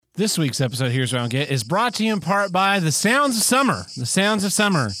This week's episode, Here's What I Don't Get, is brought to you in part by the sounds of summer. The sounds of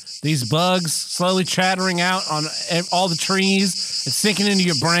summer. These bugs slowly chattering out on all the trees. It's sinking into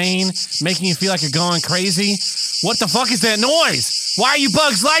your brain, making you feel like you're going crazy. What the fuck is that noise? Why are you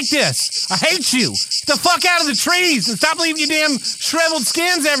bugs like this? I hate you. Get the fuck out of the trees and stop leaving your damn shriveled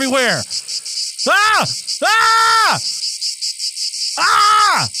skins everywhere. Ah! Ah!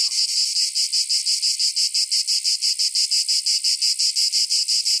 Ah!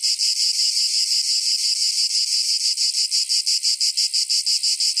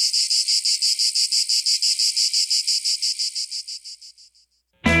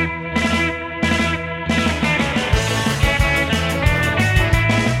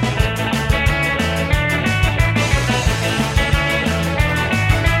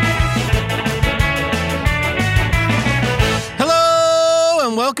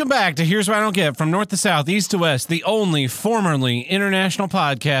 Welcome back to Here's What I Don't Get, from north to south, east to west, the only formerly international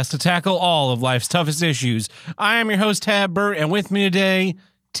podcast to tackle all of life's toughest issues. I am your host, Tab Burt, and with me today,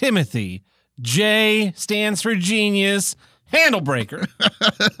 Timothy. J stands for genius, Handlebreaker.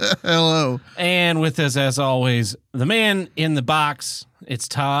 Hello. And with us, as always, the man in the box, it's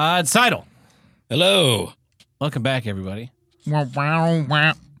Todd Seidel. Hello. Welcome back, everybody. What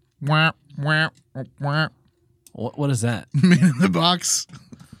is that? Man in the box.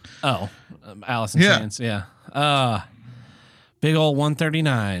 Oh, Alice in Chains, yeah. Big old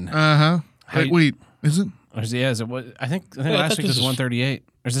 139. Wait, is it? Is it what? I think last week was 138.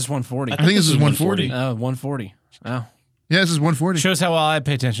 Or is this 140? I think this is 140. Oh, 140. Oh. Yeah, this is 140. Shows how well I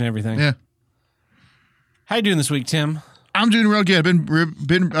pay attention to everything. Yeah. How you doing this week, Tim? I'm doing real good.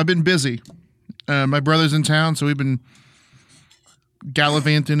 I've been busy. My brother's in town, so we've been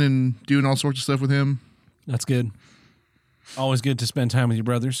gallivanting and doing all sorts of stuff with him. That's good. Always good to spend time with your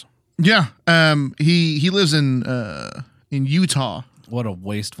brothers. Yeah. He lives in Utah. What a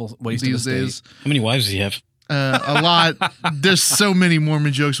waste of a these state. days. How many wives does he have? A lot. There's so many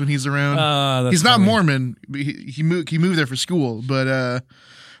Mormon jokes when he's around. He's not funny. Mormon. He moved there for school, but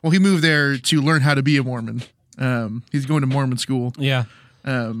he moved there to learn how to be a Mormon. He's going to Mormon school. Yeah.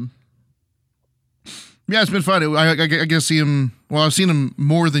 Yeah, it's been fun. I get to see him. Well, I've seen him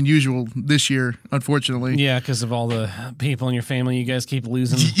more than usual this year, unfortunately. Yeah, because of all the people in your family you guys keep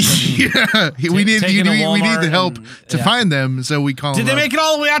losing. Yeah, we need the help to find them, so we call Did them they up. make it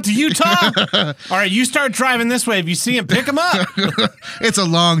all the way out to Utah? All right, you start driving this way. If you see him, pick him up. It's a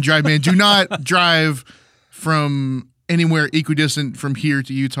long drive, man. Do not drive from anywhere equidistant from here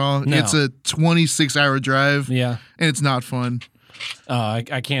to Utah. No. It's a 26-hour drive. Yeah. And it's not fun. I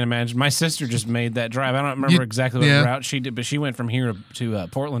can't imagine. My sister just made that drive. I don't remember exactly what route she did, but she went from here to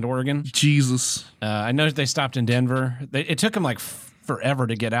Portland, Oregon. Jesus. I know they stopped in Denver. It took them like forever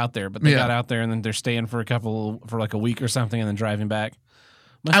to get out there, but they got out there and then they're staying for like a week or something and then driving back.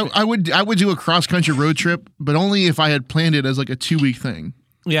 I would do a cross-country road trip, but only if I had planned it as like a 2-week thing.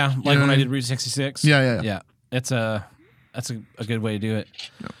 Yeah, like when I did Route 66. Yeah. That's a good way to do it.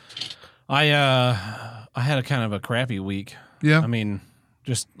 Yep. I had a kind of a crappy week. Yeah. I mean,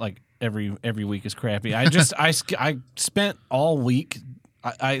 just like every week is crappy. I spent all week.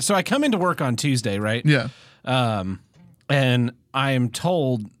 So I come into work on Tuesday, right? Yeah. And I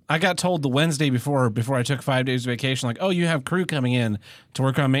got told the Wednesday before I took 5 days of vacation, like, oh, you have crew coming in to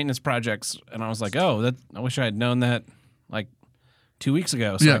work on maintenance projects. And I was like, I wish I had known that like 2 weeks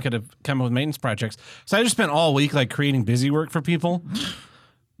ago, so I could have come up with maintenance projects. So I just spent all week like creating busy work for people.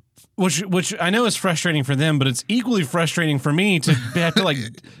 Which I know is frustrating for them, but it's equally frustrating for me to have to like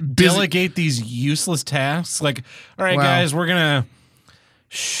delegate these useless tasks. Like, all right, guys, we're gonna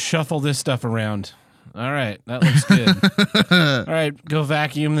shuffle this stuff around. All right, that looks good. All right, go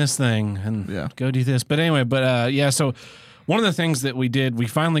vacuum this thing and go do this. But anyway, so one of the things that we did, we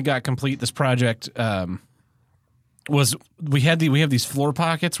finally got complete this project. Was we have these floor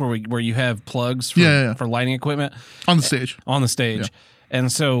pockets where you have plugs for lighting equipment on the stage. Yeah. And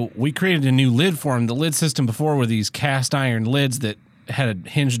so we created a new lid for them. The lid system before were these cast iron lids that had a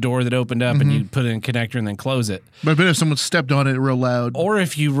hinge door that opened up and you'd put it in a connector and then close it. But if someone stepped on it real loud. Or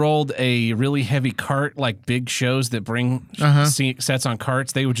if you rolled a really heavy cart, like big shows that bring sets on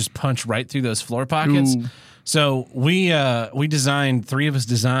carts, they would just punch right through those floor pockets. Ooh. So we designed, three of us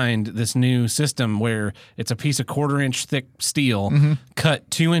designed this new system where it's a piece of 1/4 inch thick steel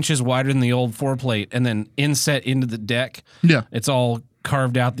cut 2 inches wider than the old floor plate and then inset into the deck. Yeah. It's all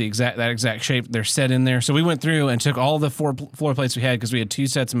carved out that exact shape. They're set in there. So we went through and took all the floor plates we had because we had 2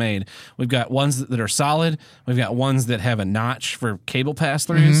 sets made. We've got ones that are solid. We've got ones that have a notch for cable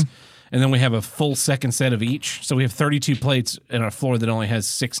pass-throughs. And then we have a full second set of each. So we have 32 plates in a floor that only has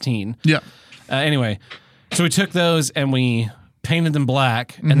 16. Yeah. Anyway, so we took those and we painted them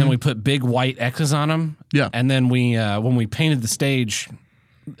black, and then we put big white X's on them. Yeah. And then we, when we painted the stage,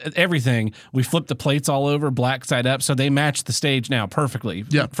 everything, we flipped the plates all over black side up, so they match the stage now perfectly.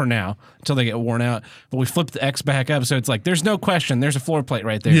 Yeah. For now, until they get worn out. But we flipped the X back up, so it's like there's no question. There's a floor plate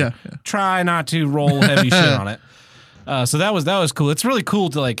right there. Yeah. Try not to roll heavy shit on it. So that was cool. It's really cool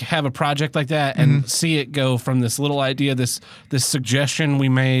to like have a project like that and see it go from this little idea, this suggestion we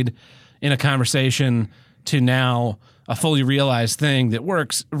made in a conversation to now a fully realized thing that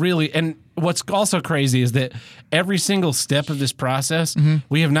works really. And what's also crazy is that every single step of this process,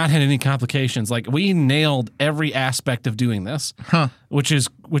 we have not had any complications. Like we nailed every aspect of doing this, which is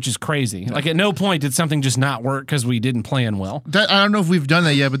crazy. Like at no point did something just not work because we didn't plan well. I don't know if we've done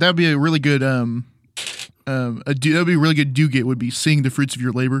that yet, but that'd be a really good that'd be a really good do-get would be seeing the fruits of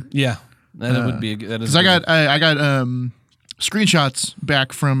your labor. Yeah, that would be. That is Because I got screenshots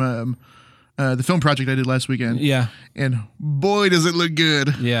back from the film project I did last weekend. Yeah, And boy, does it look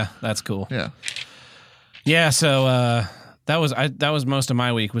good. yeah, that's cool. Yeah. Yeah, so that was most of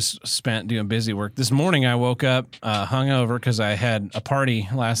my week was spent doing busy work. This morning I woke up hungover because I had a party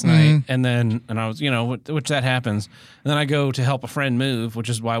last night, and I was which that happens. And then I go to help a friend move, which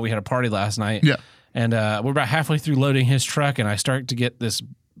is why we had a party last night. Yeah. And we're about halfway through loading his truck, and I start to get this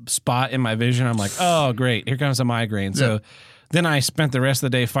spot in my vision. I'm like, oh great, here comes a migraine. So then I spent the rest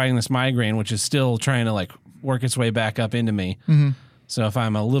of the day fighting this migraine, which is still trying to like work its way back up into me. So if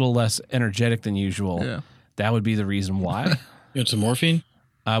I'm a little less energetic than usual, that would be the reason why. You want some morphine?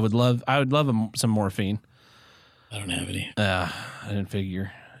 I would love some morphine. I don't have any. I didn't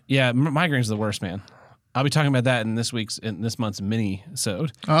figure. Yeah, migraine's the worst, man. I'll be talking about that in this month's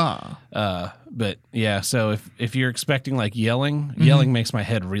mini-sode. But yeah, so if you're expecting like yelling makes my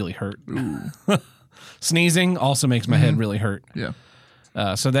head really hurt. Sneezing also makes my head really hurt. Yeah.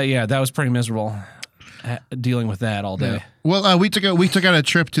 So that was pretty miserable dealing with that all day. Yeah. Well, we took out a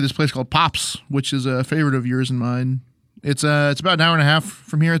trip to this place called Pops, which is a favorite of yours and mine. It's about an hour and a half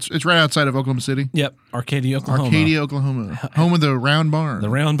from here. It's right outside of Oklahoma City. Yep, Arcadia, Oklahoma. Home of the Round Barn. The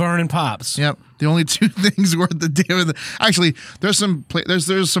Round Barn and Pops. Yep. The only two things worth the damn. Actually, there's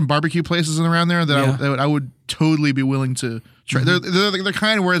some barbecue places around there that I would totally be willing to try. They're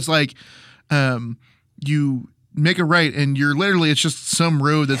kind of where it's like, you make a right and it's just some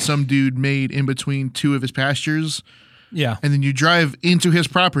road that some dude made in between two of his pastures. Yeah. And then you drive into his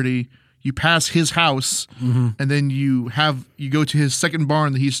property, you pass his house, and then you go to his second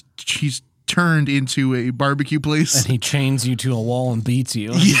barn that he's turned into a barbecue place. And he chains you to a wall and beats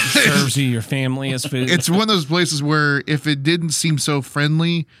you. And serves you your family as food. It's one of those places where if it didn't seem so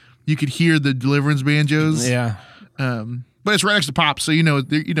friendly, you could hear the deliverance banjos. Yeah. But it's right next to Pops, so you know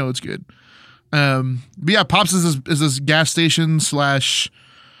it's good. But yeah, Pops is this gas station slash.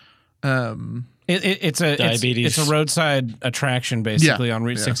 It's a roadside attraction basically on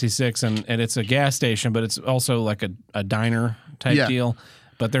Route 66, and it's a gas station, but it's also like a diner type deal.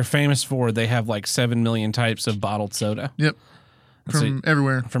 But they're famous for they have like 7 million types of bottled soda. Yep. From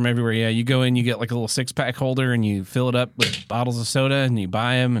everywhere. From everywhere, yeah. You go in, you get like a little 6-pack holder, and you fill it up with bottles of soda, and you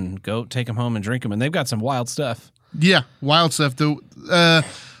buy them and go take them home and drink them. And they've got some wild stuff. Yeah, wild stuff.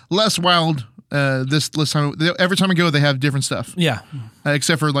 Less wild this time. Every time I go, they have different stuff. Yeah.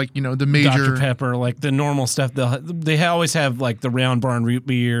 Except for like, the major Dr. Pepper, like the normal stuff. They always have like the Round Barn root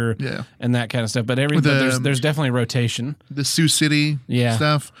beer and that kind of stuff. But there's definitely a rotation. The Sioux City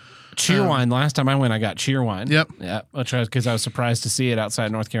stuff. Cheerwine. Last time I went, I got Cheerwine. Yep. Yeah, because I was surprised to see it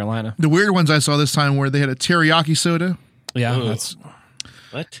outside North Carolina. The weird ones I saw this time where they had a teriyaki soda. Yeah. Ooh. That's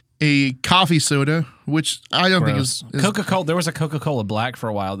What? A coffee soda, which I don't think is Coca-Cola. There was a Coca-Cola Black for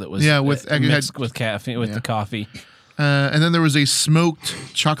a while that was mixed with caffeine with the coffee. And then there was a smoked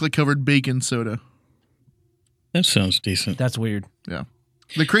chocolate-covered bacon soda. That sounds decent. That's weird. Yeah.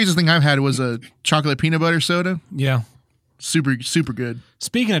 The craziest thing I've had was a chocolate peanut butter soda. Yeah. Super, super good.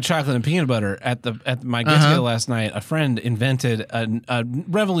 Speaking of chocolate and peanut butter, at my get-together last night, a friend invented a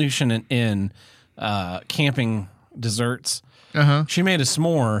revolution in camping desserts. She made a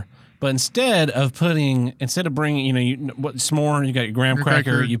s'more, but instead of bringing, s'more, you got your graham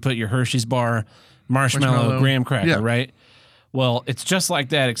cracker, you put your Hershey's bar, marshmallow graham cracker, right? Well, it's just like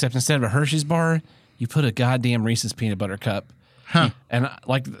that, except instead of a Hershey's bar, you put a goddamn Reese's peanut butter cup. And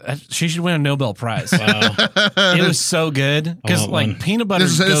she should win a Nobel Prize. Wow. It was so good because peanut butter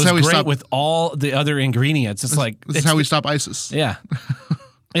goes great with all the other ingredients. This is how we stop ISIS. Yeah.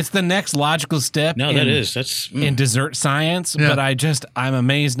 It's the next logical step. That's in dessert science, but I'm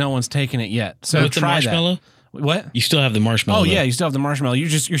amazed no one's taken it yet. So with try the marshmallow? That. What? You still have the marshmallow. Oh yeah, you still have the marshmallow.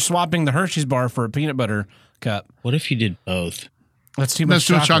 You're swapping the Hershey's bar for a peanut butter cup. What if you did both? That's too much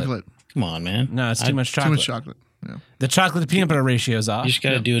chocolate. Come on, man. No, it's too much chocolate. Too much chocolate. The chocolate to peanut butter ratio is off. You just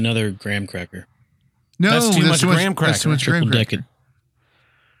got to do another graham cracker. No, That's too much graham cracker. That's too much graham Triple deck cracker.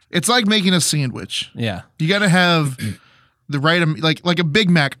 it. It's like making a sandwich. Yeah. You got to have the right like a Big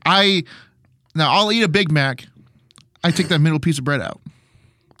Mac. I'll eat a Big Mac. I take that middle piece of bread out.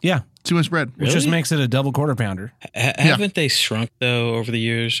 Yeah. Too much bread. Which just Really? makes it a double quarter pounder. Haven't they shrunk though over the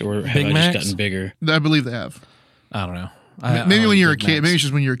years, or have Big I Macs? just gotten bigger? I believe they have. I don't know. Maybe when you're a Big kid. Macs. Maybe it's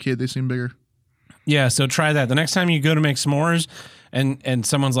just when you're a kid they seem bigger. Yeah, so try that. The next time you go to make s'mores and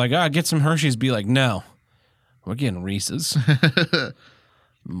someone's like, get some Hershey's, be like, no, we're getting Reese's.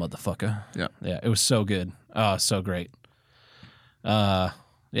 Motherfucker. Yeah. Yeah, it was so good. Oh, so great. Yeah.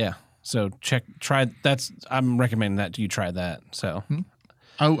 So I'm recommending that you try that. So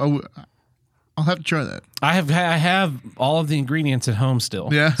I'll have to try that. I have all of the ingredients at home still.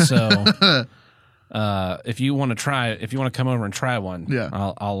 Yeah. So if you want to come over and try one, Yeah.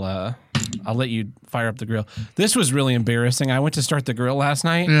 I'll let you fire up the grill. This was really embarrassing. I went to start the grill last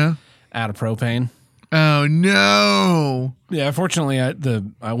night Yeah. out of propane. Oh no. Yeah, fortunately,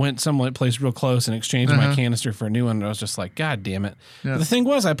 I went some place real close and exchanged my canister for a new one. And I was just like, God damn it! Yeah. But the thing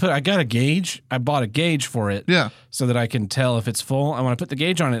was, I got a gauge. I bought a gauge for it, Yeah. so that I can tell if it's full. And when I put the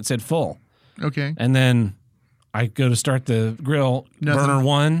gauge on it, it said full. Okay. And then I go to start the grill. Nothing. Burner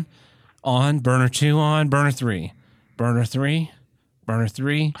 1 on, burner 2 on, burner 3, burner 3, burner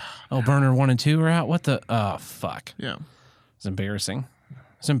 3. Oh, burner 1 and 2 are out. What the? Oh, fuck! Yeah. It's embarrassing.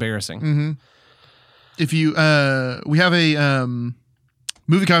 It's embarrassing. Mm-hmm. If you we have a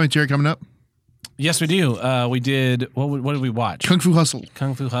movie commentary coming up. Yes, we do. We did. What did we watch? Kung Fu Hustle.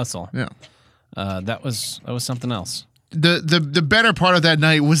 Kung Fu Hustle. Yeah. That was something else. The better part of that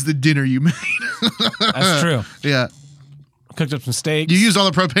night was the dinner you made. That's true. Yeah. Cooked up some steaks. You used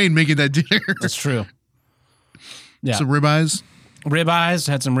all the propane making that dinner. That's true. Yeah. Some ribeyes. Ribeyes.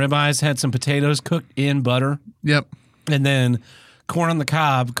 Had some ribeyes. Had some potatoes cooked in butter, Yep. and then corn on the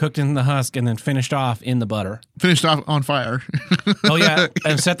cob cooked in the husk, and then finished off in the butter. Finished off on fire. Oh yeah,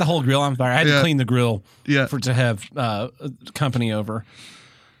 and set the whole grill on fire. I had to Yeah. clean the grill Yeah. to have company over,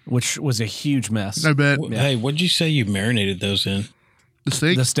 which was a huge mess. I bet. Hey, what'd you say you marinated those in? The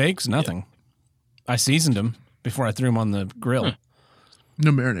steak? The steaks, nothing. I seasoned them before I threw them on the grill.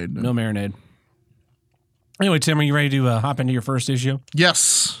 No marinade. No. No marinade. Anyway, Tim, are you ready to hop into your first issue?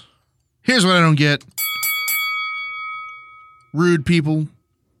 Yes. Here's what I don't get. Rude people.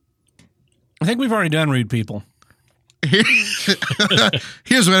 I think we've already done rude people.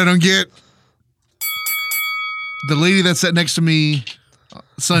 Here's what I don't get. The lady that sat next to me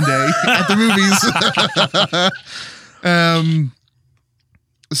Sunday at the movies.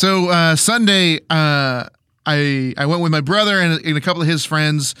 So Sunday, I went with my brother and a couple of his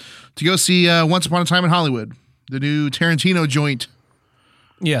friends to go see Once Upon a Time in Hollywood, the new Tarantino joint.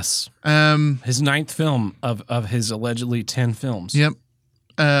 Yes. His 9th film of his allegedly 10 films. Yep.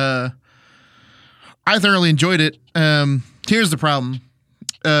 I thoroughly enjoyed it. Here's the problem.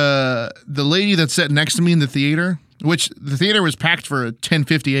 The lady that sat next to me in the theater, which the theater was packed for a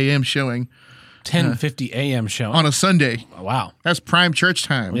 10:50 a.m. showing 10:50 a.m. show. on a Sunday. Wow. That's prime church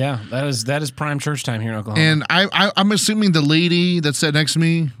time. Yeah, that is prime church time here in Oklahoma. And I'm assuming the lady that sat next to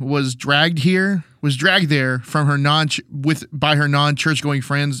me was dragged there from her by her non-church going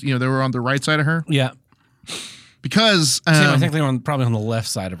friends. You know, they were on the right side of her yeah. because Tim, I think they were probably on the left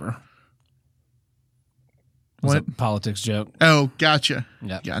side of her. It was What? a politics joke. Oh, gotcha.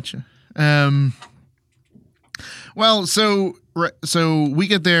 Yeah. Gotcha. Well, so we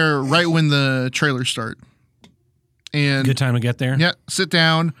get there right when the trailers start. And Good time to get there. yeah, sit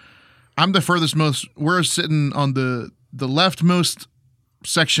down. I'm the furthest most. We're sitting on the leftmost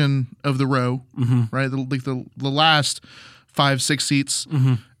section of the row, right? The last 5-6 seats.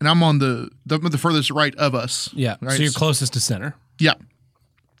 And I'm on the furthest right of us. Yeah. Right? So you're closest to center. Yeah.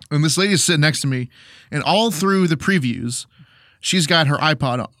 And this lady is sitting next to me, and all through the previews, she's got her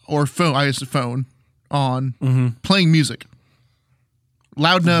iPod or phone, I guess phone on, playing music.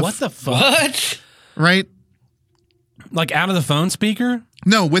 Loud enough. What the fuck? What? Right? Like out of the phone speaker?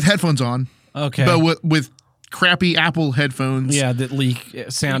 No, with headphones on, Okay. but with crappy Apple headphones. yeah, that leak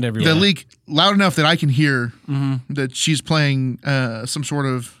sound everywhere. That leak loud enough that I can hear that she's playing some sort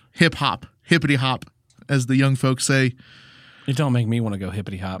of hippity hop, as the young folks say. It don't make me want to go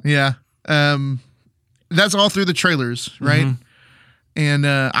hippity hop. Yeah. That's all through the trailers, right? And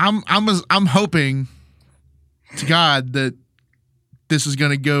I'm hoping to God that this is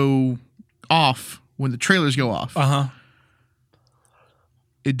going to go off when the trailers go off. Uh-huh.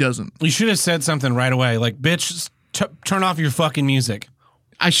 It doesn't. You should have said something right away. Like, bitch, turn off your fucking music.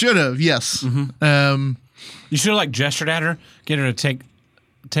 I should have, yes. You should have, like, gestured at her, get her to take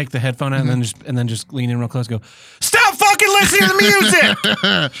take the headphone out and then just lean in real close. And go, stop fucking listening to the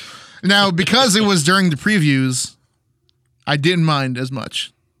music. Now, because it was during the previews, I didn't mind as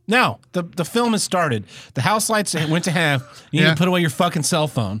much. No, the film has started. The house lights went to half. You need to put away your fucking cell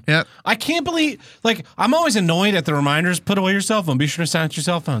phone. Yep. I can't believe, like, I'm always annoyed at the reminders, put away your cell phone. Be sure to silence your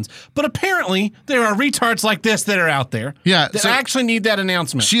cell phones. But apparently, there are retards like this that are out there. Yeah, That so- actually need that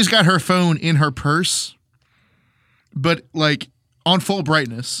announcement. She's got her phone in her purse, but like on full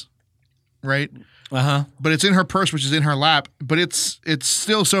brightness, right? Uh-huh. But it's in her purse, which is in her lap. But it's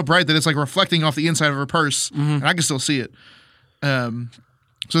still so bright that it's like reflecting off the inside of her purse, and I can still see it.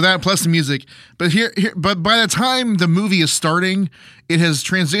 So that plus the music. But but by the time the movie is starting, it has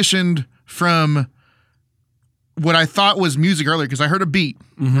transitioned from what I thought was music earlier because I heard a beat,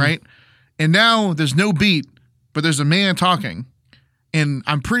 right? And now there's no beat, but there's a man talking. And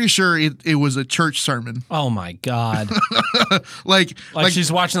I'm pretty sure it was a church sermon. Oh my God. Like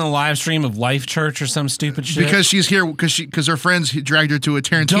she's watching the live stream of Life Church or some stupid shit. because she's here because her friends dragged her to a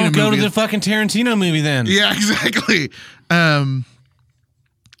Tarantino Don't go movie. to the fucking Tarantino movie then. Yeah, exactly.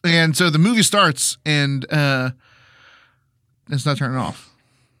 And so the movie starts, and it's not turning off.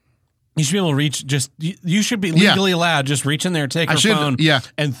 You should be able to reach you should be legally allowed. Just reach in there, take her phone,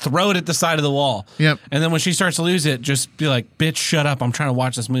 and throw it at the side of the wall. Yep. And then when she starts to lose it, just be like, bitch, shut up. I'm trying to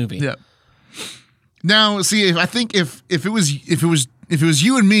watch this movie. Yeah. Now, see, if it was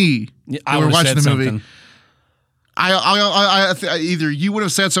you and me I who were would've watching the said movie, something. either you would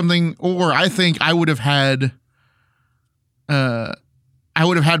have said something, or I think I would have had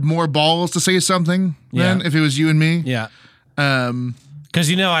more balls to say something than if it was you and me. Yeah. Because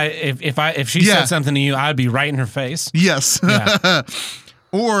if she said something to you, I'd be right in her face. Yes. Yeah.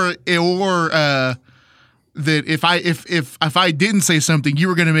 or that if I didn't say something, you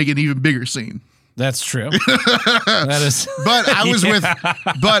were going to make an even bigger scene. That's true. That is. But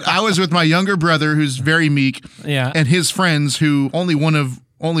I was with my younger brother, who's very meek, and his friends, who only one of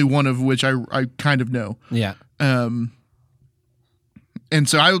which I kind of know. Yeah. And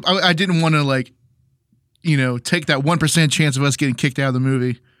so I didn't want to take that 1% chance of us getting kicked out of the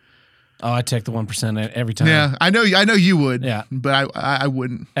movie. Oh, I take the 1% every time. Yeah, I know you would. Yeah, but I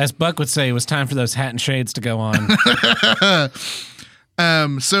wouldn't. As Buck would say, it was time for those hat and shades to go on.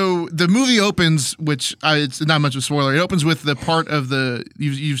 So the movie opens, which it's not much of a spoiler. It opens with the part of the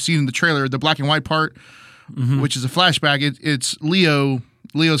you've seen in the trailer, the black and white part, which is a flashback. It's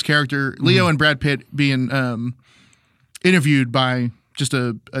Leo's character, Leo and Brad Pitt being interviewed by just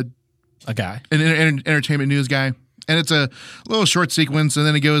a guy, an entertainment news guy, and it's a little short sequence, and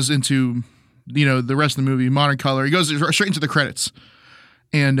then it goes into the rest of the movie, modern color. It goes straight into the credits,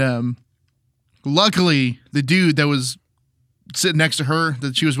 and luckily the dude that was sitting next to her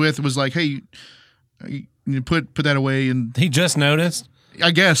that she was with was like, "Hey, you put that away," and he just noticed.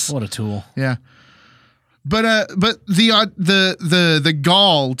 I guess. What a tool. Yeah, but the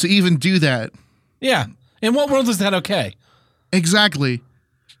gall to even do that. Yeah. In what world is that okay? Exactly.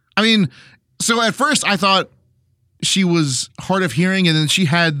 I mean, so at first I thought she was hard of hearing, and then she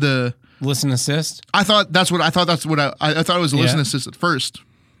had the listen assist. I thought that's what I thought it was a listen assist at first,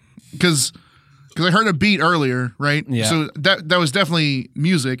 because I heard a beat earlier, right? Yeah. So that was definitely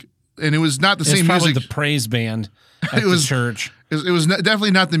music, and it was not the same probably music. The praise band at the church. It was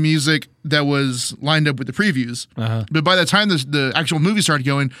definitely not the music that was lined up with the previews. But by the time the actual movie started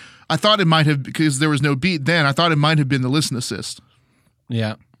going, I thought it might have, because there was no beat then, I thought it might have been the listen assist.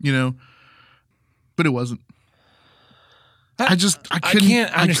 Yeah. But it wasn't. I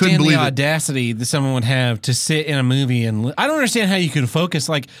can't understand the audacity that someone would have to sit in a movie and I don't understand how you could focus.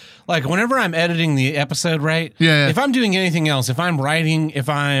 Like whenever I'm editing the episode, right? Yeah. If I'm doing anything else, if I'm writing, if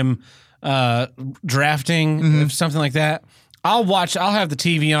I'm drafting, if something like that, I'll have the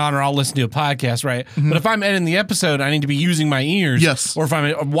TV on or I'll listen to a podcast, right? But if I'm editing the episode, I need to be using my ears. Yes. Or if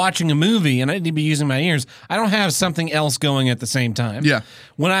I'm watching a movie and I need to be using my ears, I don't have something else going at the same time. Yeah.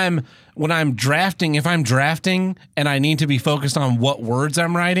 When I'm drafting, if I'm drafting and I need to be focused on what words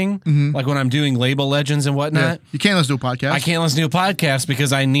I'm writing, like when I'm doing label legends and whatnot. Yeah. You can't listen to a podcast. I can't listen to a podcast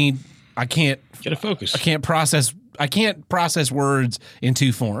because I can't gotta focus. I can't process words in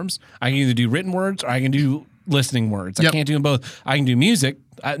two forms. I can either do written words or I can do listening words. I can't do them both. I can do music.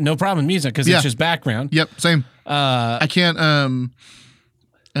 No problem with music because it's just background. Yep, same. I can't.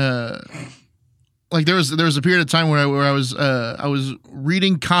 Like there was a period of time where I was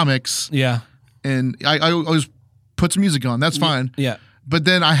reading comics. Yeah, and I always put some music on. That's fine. Yeah, but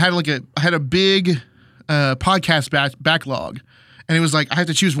then I had a big podcast backlog, and it was like I had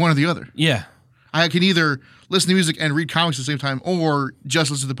to choose one or the other. Yeah, I can either listen to music and read comics at the same time, or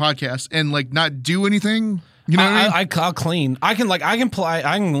just listen to the podcast and not do anything. You know what I mean? I'll clean. I can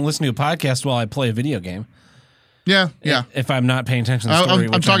listen to a podcast while I play a video game. Yeah, yeah. If I'm not paying attention to the story,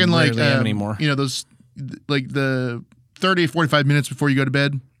 I'm talking like rarely am anymore. you know, those like the 30 45 minutes before you go to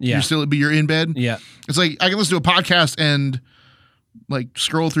bed. Yeah. You're in bed. Yeah. It's like I can listen to a podcast and like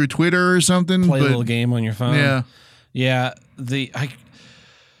scroll through Twitter or something. Play a little game on your phone. Yeah. Yeah.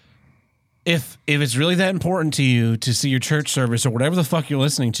 If it's really that important to you to see your church service or whatever the fuck you're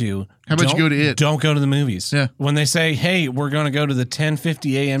listening to, How about you go to it? Don't go to the movies. Yeah. When they say, "Hey, we're going to go to the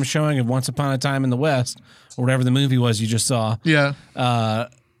 10:50 a.m. showing of Once Upon a Time in the West," or whatever the movie was you just saw, Yeah.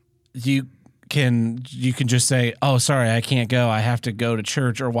 you can just say, "Oh, sorry, I can't go. I have to go to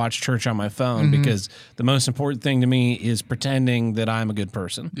church or watch church on my phone because the most important thing to me is pretending that I'm a good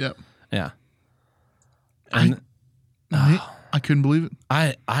person." Yep. Yeah. And I couldn't believe it.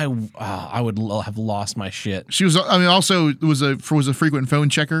 I would have lost my shit. She was. I mean, also was a frequent phone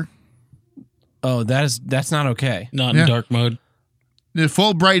checker. Oh, that's not okay. Not Yeah. in dark mode.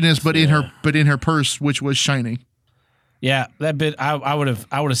 Full brightness, but in her purse, which was shiny. Yeah, that bit I would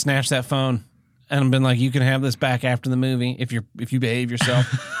have snatched that phone and been like, "You can have this back after the movie if you behave yourself."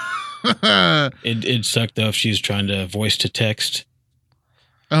 It'd suck though if she's trying to voice to text.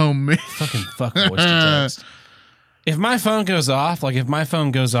 Oh man. Fuck voice to text. If my phone goes off,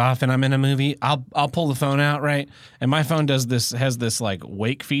 and I'm in a movie, I'll pull the phone out, right? And my phone has this like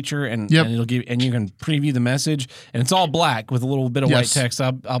wake feature and Yep. and you can preview the message and it's all black with a little bit of white Yes. text.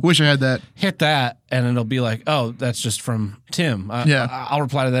 I'll Wish I had that. hit that and it'll be like, "Oh, that's just from Tim." Yeah. I'll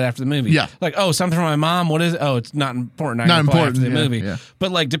reply to that after the movie. Yeah. Like, "Oh, something from my mom. What is it?" "Oh, it's not important. I Not can reply important, after the yeah, movie." yeah.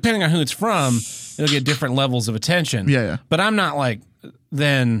 But like, depending on who it's from, it'll get different levels of attention. Yeah, yeah. But I'm not like,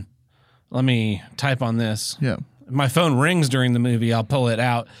 then let me type on this. Yeah. If my phone rings during the movie, I'll pull it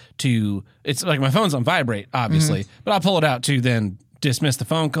out to. It's like my phone's on vibrate, obviously, but I'll pull it out to then dismiss the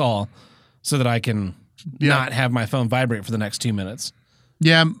phone call so that I can not have my phone vibrate for the next 2 minutes.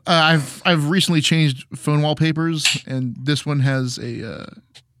 Yeah. I've recently changed phone wallpapers, and this one has a.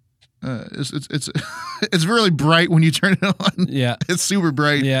 It's really bright when you turn it on. Yeah. It's super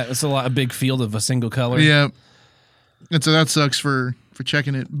bright. Yeah, it's a big field of a single color. Yeah. And so that sucks for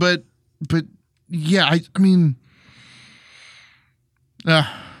checking it. But yeah, I mean,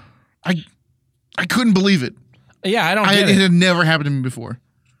 I couldn't believe it. Yeah, I don't It get it. had never happened to me before.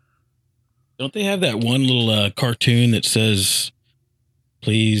 Don't they have that one little cartoon that says,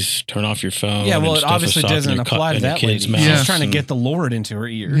 "Please turn off your phone"? Yeah, well, and it stuff obviously is stopping doesn't your apply to in your that kid's lady. mouth She's trying to and- get the Lord into her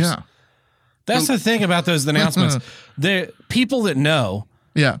ears. Yeah. That's the thing about those announcements. The people that know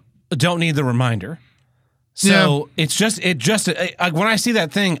Yeah. don't need the reminder. So it's just when I see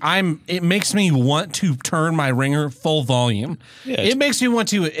that thing, it makes me want to turn my Ringer full volume. Yeah, It makes me want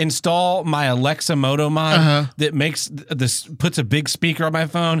to install my Alexa Moto mod that makes puts a big speaker on my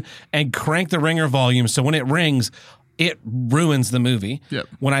phone and crank the Ringer volume so when it rings, it ruins the movie. Yep.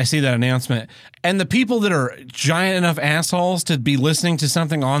 When I see that announcement. And the people that are giant enough assholes to be listening to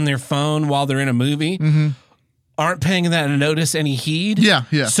something on their phone while they're in a movie aren't paying that notice any heed. Yeah,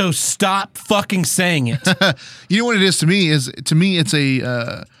 yeah. So stop fucking saying it. You know what it is to me? It's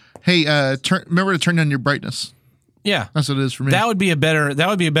a hey, remember to turn down your brightness. Yeah. That's what it is for me. That would be a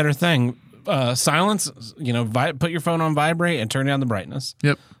better thing. Silence, put your phone on vibrate and turn down the brightness.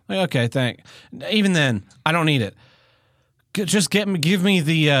 Yep. Okay, even then, I don't need it. Just give me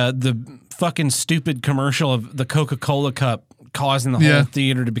the fucking stupid commercial of the Coca-Cola cup causing the whole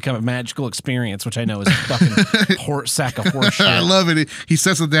theater to become a magical experience, which I know is a fucking sack of horse shit. I love it. He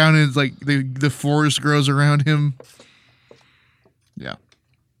sets it down and it's like the forest grows around him. Yeah.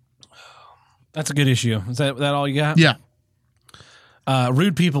 That's a good issue. Is that all you got? Yeah.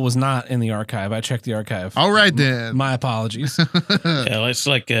 Rude People was not in the archive. I checked the archive. All right then. My apologies. Yeah, it's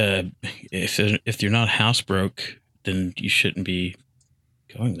like if you're not housebroke, then you shouldn't be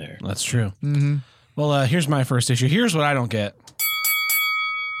going there. That's true. Mm-hmm. Well, here's my first issue. Here's what I don't get.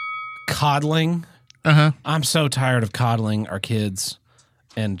 Coddling. I'm so tired of coddling our kids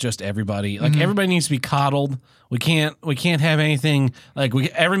and just everybody. Like everybody needs to be coddled. We can't have anything like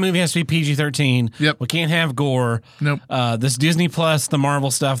every movie has to be PG-13. Yep. We can't have gore. Nope. This Disney Plus, the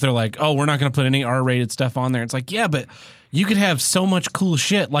Marvel stuff, they're like, "Oh, we're not going to put any R-rated stuff on there." It's like, yeah, but you could have so much cool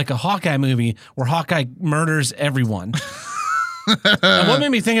shit like a Hawkeye movie where Hawkeye murders everyone. And what made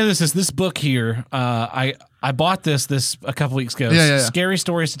me think of this is this book here. I bought this a couple weeks ago. Yeah. Scary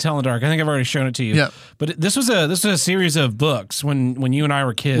Stories to Tell in the Dark. I think I've already shown it to you. Yeah. But this was a series of books when you and I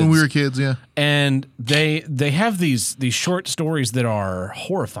were kids. When we were kids, yeah. And they have these short stories that are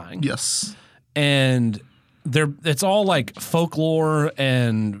horrifying. Yes. And it's all like folklore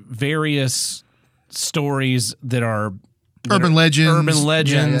and various stories that are Urban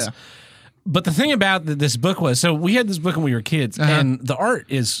legends. Yeah. But the thing about this book was, so we had this book when we were kids, and the art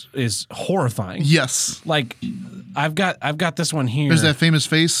is horrifying. Yes. Like, I've got this one here. There's that famous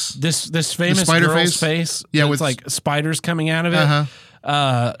face. This famous spider girl's face? Yeah, with with like spiders coming out of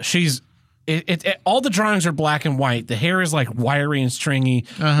it. She's all the drawings are black and white. The hair is like wiry and stringy.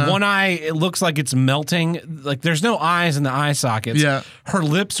 One eye, it looks like it's melting. Like there's no eyes in the eye sockets. Yeah. Her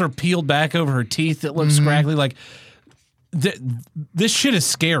lips are peeled back over her teeth. It looks scraggly. Like this shit is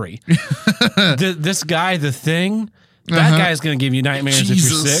scary. This guy, the Thing, that guy's gonna give you nightmares if you're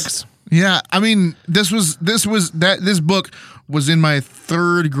 6. Yeah, I mean, this book was in my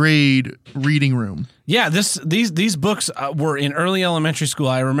 3rd grade reading room. Yeah, these books were in early elementary school.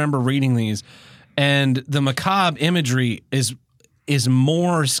 I remember reading these, and the macabre imagery is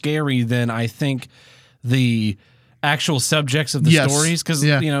more scary than I think the actual subjects of the stories, because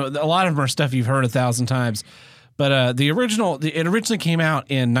you know, a lot of them are stuff you've heard 1,000 times. But it originally came out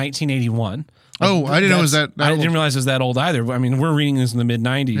in 1981. Oh, I didn't know it was that I old. didn't realize it was that old either. I mean, we're reading this in the mid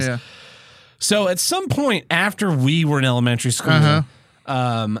 90s. Yeah. So at some point after we were in elementary school,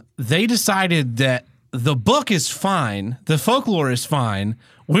 they decided that the book is fine, the folklore is fine.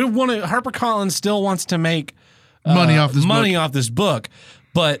 HarperCollins still wants to make money off this book,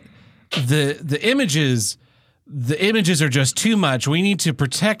 but the images are just too much. We need to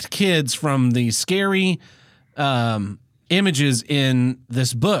protect kids from the scary images in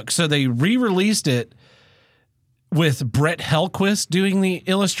this book. So they re-released it with Brett Helquist doing the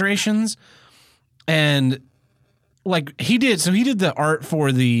illustrations, and like he did the art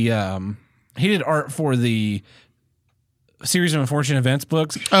for the Series of Unfortunate Events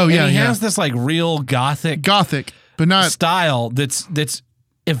books. Oh yeah, and he has this like real gothic, but not style that's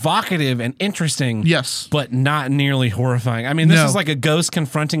evocative and interesting. Yes, but not nearly horrifying. I mean, this is like a ghost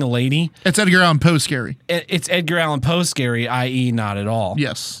confronting a lady. It's Edgar Allan Poe scary. It's Edgar Allan Poe scary, i.e., not at all.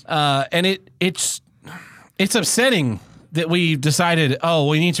 Yes, and it's upsetting that we decided, oh,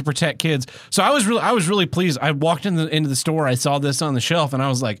 we need to protect kids. So I was really pleased. I walked into the store, I saw this on the shelf, and I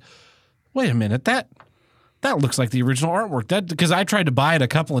was like, wait a minute, that looks like the original artwork. That, because I tried to buy it a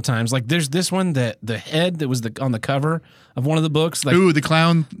couple of times. Like there's this one, that the head that was on the cover of one of the books. Like, ooh, the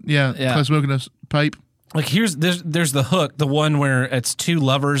clown, clown smoking a pipe. Like there's the Hook, the one where it's two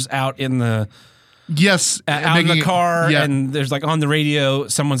lovers out in the out in the car, and there's like on the radio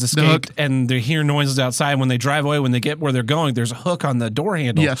someone's escaped, and they hear noises outside. When they drive away, when they get where they're going, there's a hook on the door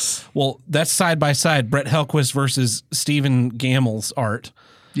handle. Yes. Well, that's side by side, Brett Helquist versus Stephen Gammell's art.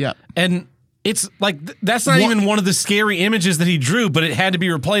 Yeah. And it's like that's not even one of the scary images that he drew, but it had to be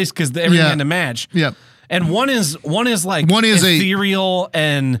replaced because everything had to match. Yeah. And one is ethereal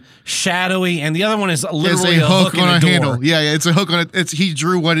and shadowy, and the other one is literally a hook on a door. handle. Yeah, it's a hook on it. He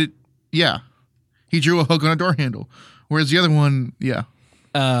drew what it. Yeah, he drew a hook on a door handle, whereas the other one,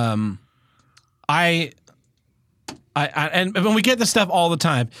 and when we get this stuff all the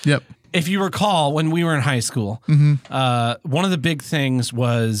time. Yep. If you recall, when we were in high school, one of the big things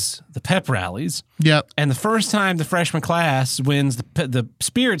was the pep rallies. Yep. And the first time the freshman class wins the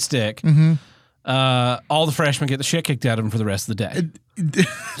Spirit Stick, all the freshmen get the shit kicked out of them for the rest of the day.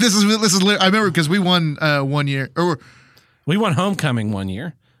 This is. I remember because we won 1 year, or we won homecoming 1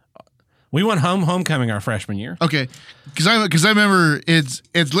 year. We won homecoming our freshman year. Okay, because I remember here's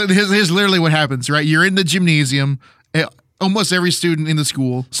literally what happens. Right, you're in the gymnasium. Almost every student in the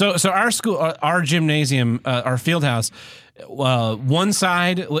school. So our school, our gymnasium, our field house, one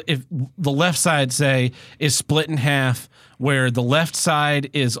side, if the left side, say, is split in half, where the left side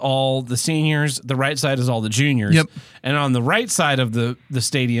is all the seniors, the right side is all the juniors. Yep. And on the right side of the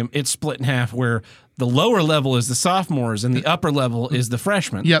stadium, it's split in half, where the lower level is the sophomores and the upper level is the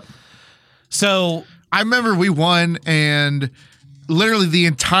freshmen. Yep. So I remember we won, and literally the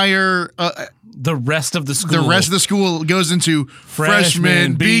entire the rest of the school goes into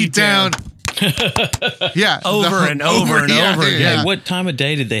freshman beatdown. Yeah, over and over and over again. Yeah. What time of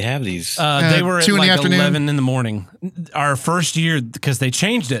day did they have these? They were at 2 in the like afternoon. 11 in the morning. Our first year, because they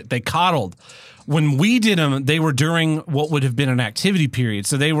changed it, they coddled. When we did them, they were during what would have been an activity period.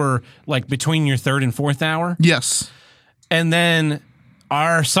 So they were like between your third and fourth hour. Yes. And then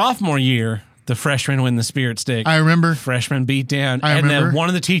our sophomore year, the freshmen win the Spirit Stick. I remember. Freshman beat down. I and remember. then one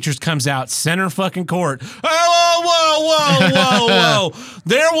of the teachers comes out, center fucking court. Whoa.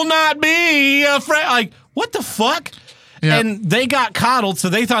 There will not be a like, what the fuck? Yeah. And they got coddled, so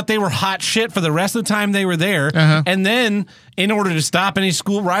they thought they were hot shit for the rest of the time they were there. And then, in order to stop any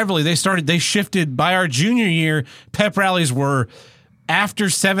school rivalry, they shifted. By our junior year, pep rallies were after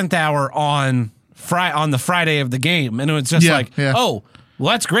 7th hour on the Friday of the game. And it was just oh,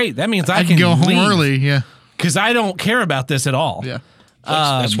 well, that's great. That means I can go home leave, early. Yeah. because I don't care about this at all. Yeah.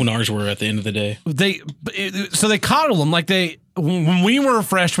 That's when ours were at the end of the day. So they coddle them like when we were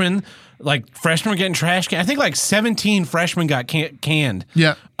freshmen, like freshmen were getting trash canned. I think like 17 freshmen got canned.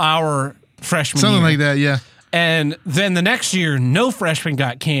 Yeah. Our freshman Something year. like that, yeah. And then the next year, no freshmen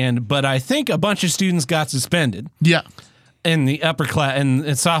got canned, but I think a bunch of students got suspended Yeah. in the upper class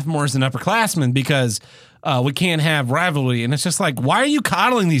and sophomores and upperclassmen because we can't have rivalry. And it's just like, why are you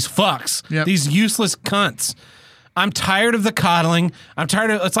coddling these fucks? Yep. These useless cunts. I'm tired of the coddling. I'm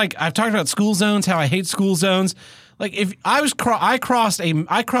tired of, it's like, I've talked about school zones, how I hate school zones. Like if I crossed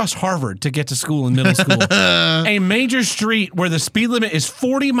Harvard to get to school in middle school, a major street where the speed limit is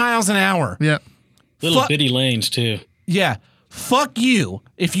 40 miles an hour. Yeah. Little bitty lanes too. Yeah. Fuck you.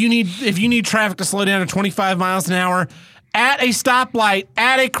 If you need traffic to slow down to 25 miles an hour at a stoplight,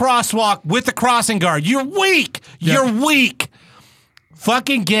 at a crosswalk with a crossing guard, you're weak. Yep. You're weak.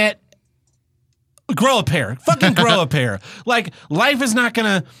 Fucking grow a pair. Fucking grow a pair. Like life is not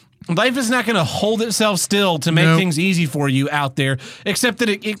gonna hold itself still to make things easy for you out there, except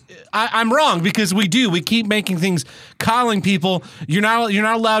that I'm wrong because we keep making things, calling people. You're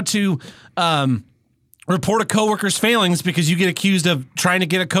not allowed to report a coworker's failings because you get accused of trying to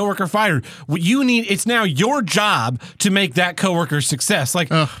get a coworker fired. What you need, it's now your job to make that coworker's success. Like,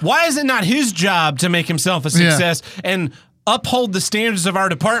 why is it not his job to make himself a success and uphold the standards of our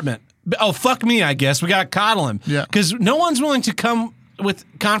department? Oh, fuck me, I guess. We got to coddle him. Yeah. Because no one's willing to come with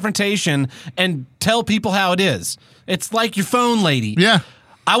confrontation and tell people how it is. It's like your phone lady. Yeah.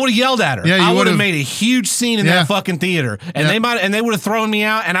 I would have yelled at her. Yeah, I would have made a huge scene in that fucking theater. And they would have thrown me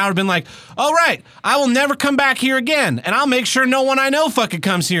out and I would have been like, all right, I will never come back here again. And I'll make sure no one I know fucking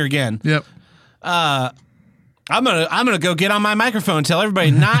comes here again. Yep. I'm gonna go get on my microphone and tell everybody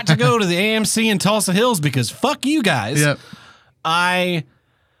not to go to the AMC in Tulsa Hills because fuck you guys. Yep. I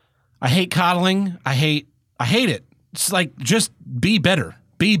hate coddling. I hate it. It's like, just be better.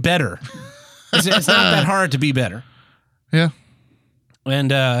 Be better. It's not that hard to be better. Yeah. And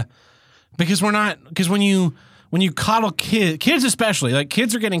because when you coddle kids especially, like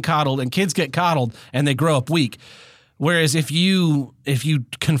kids are getting coddled and kids get coddled and they grow up weak. Whereas if you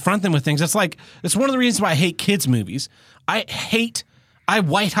confront them with things, it's one of the reasons why I hate kids movies. I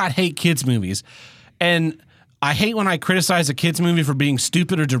white hot hate kids movies. And I hate when I criticize a kids movie for being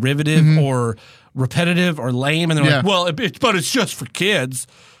stupid or derivative or repetitive or lame. And they're like, well, but it's just for kids.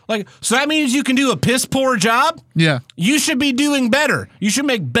 Like, so that means you can do a piss poor job? Yeah. You should be doing better. You should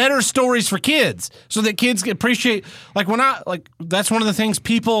make better stories for kids so that kids can appreciate, that's one of the things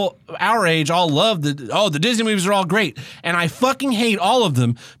people our age all love. The Disney movies are all great. And I fucking hate all of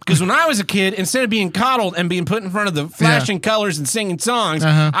them because when I was a kid, instead of being coddled and being put in front of the flashing colors and singing songs,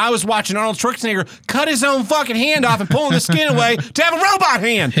 I was watching Arnold Schwarzenegger cut his own fucking hand off and pulling the skin away to have a robot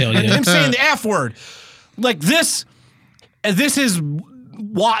hand. Hell yeah. And him saying the F word. Like this is...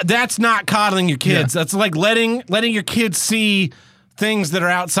 that's not coddling your kids. That's like letting your kids see things that are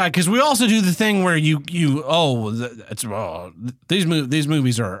outside. Because we also do the thing where these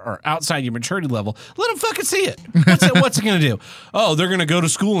movies are outside your maturity level. Let them fucking see it. What's it gonna do? Oh, they're gonna go to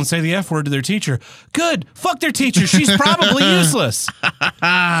school and say the F word to their teacher. Good. Fuck their teacher. She's probably useless.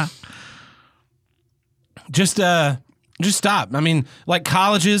 Just stop. I mean, like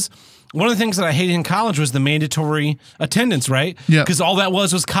colleges. One of the things that I hated in college was the mandatory attendance, right? Yeah. Because all that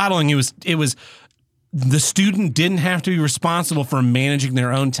was coddling. It was the student didn't have to be responsible for managing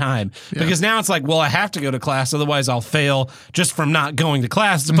their own time. Yeah. Because now it's like, well, I have to go to class, otherwise I'll fail just from not going to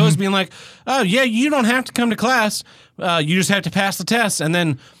class. As opposed to being like, oh yeah, you don't have to come to class. You just have to pass the test. And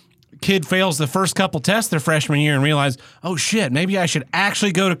then kid fails the first couple tests their freshman year and realize, oh shit, maybe I should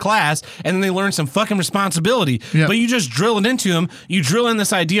actually go to class. And then they learn some fucking responsibility. Yep. But you just drill it into them. You drill in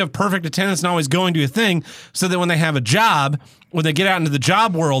this idea of perfect attendance and always going to a thing so that when they have a job, when they get out into the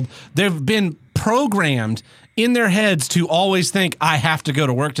job world, they've been programmed in their heads to always think, I have to go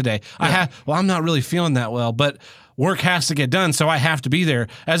to work today. Yeah. I'm not really feeling that well, but work has to get done, so I have to be there.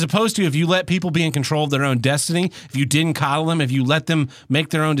 As opposed to if you let people be in control of their own destiny, if you didn't coddle them, if you let them make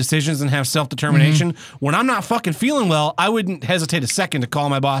their own decisions and have self-determination, when I'm not fucking feeling well, I wouldn't hesitate a second to call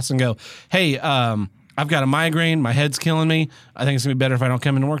my boss and go, hey, I've got a migraine, my head's killing me. I think it's gonna be better if I don't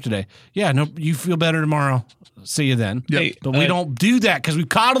come into work today. Yeah, no, you feel better tomorrow. See you then. Yep. But we don't do that because we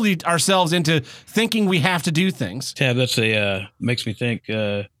coddle ourselves into thinking we have to do things. Tab, that's makes me think.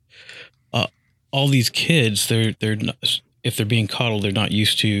 All these kids, they're not, if they're being coddled, they're not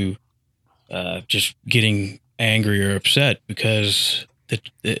used to just getting angry or upset because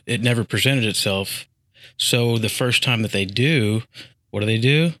it never presented itself. So the first time that they do, what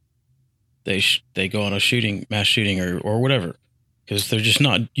do? They go on a mass shooting or whatever, because they're just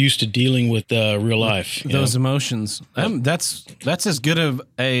not used to dealing with real life. Those emotions. That's as good of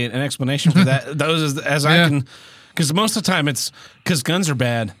an explanation for that. Those as I can, because most of the time it's because guns are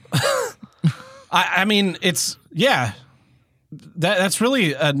bad. I mean, it's that's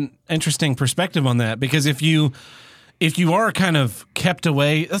really an interesting perspective on that, because if you are kind of kept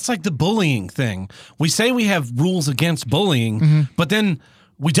away, that's like the bullying thing. We say we have rules against bullying, but then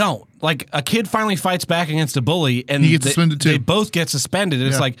we don't. Like, a kid finally fights back against a bully, and he gets suspended too. They both get suspended.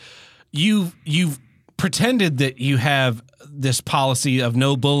 It's like you've pretended that you have this policy of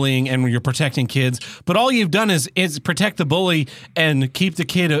no bullying and you're protecting kids, but all you've done is protect the bully and keep the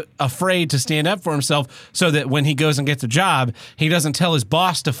kid afraid to stand up for himself, so that when he goes and gets a job, he doesn't tell his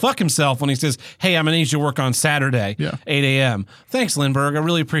boss to fuck himself when he says, hey, I'm going to need you to work on Saturday, 8 a.m. Thanks, Lindbergh. I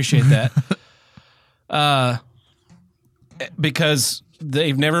really appreciate that. Because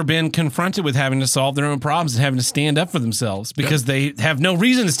they've never been confronted with having to solve their own problems and having to stand up for themselves, because they have no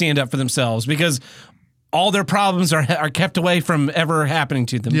reason to stand up for themselves, because all their problems are kept away from ever happening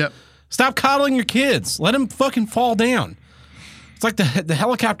to them. Yep. Stop coddling your kids. Let them fucking fall down. It's like the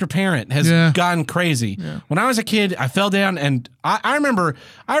helicopter parent has gone crazy. Yeah. When I was a kid, I fell down, and I remember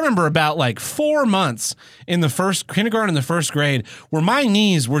about like 4 months in the kindergarten in the first grade where my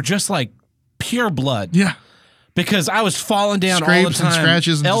knees were just like pure blood. Yeah. Because I was falling down Scrapes all the time. And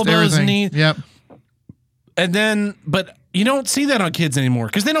scratches and elbows, knees. Yep. And then, but you don't see that on kids anymore,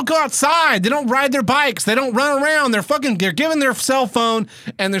 because they don't go outside. They don't ride their bikes. They don't run around. They're given their cell phone,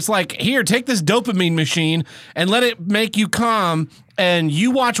 and it's like, here, take this dopamine machine and let it make you calm, and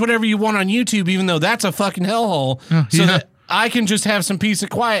you watch whatever you want on YouTube, even though that's a fucking hellhole, so that I can just have some peace and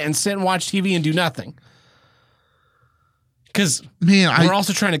quiet and sit and watch TV and do nothing. Because we're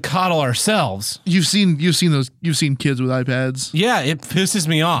also trying to coddle ourselves. You've seen kids with iPads. Yeah, it pisses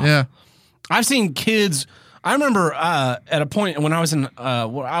me off. Yeah, I've seen kids. I remember at a point when I was in,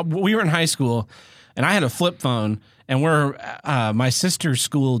 we were in high school, and I had a flip phone, and my sister's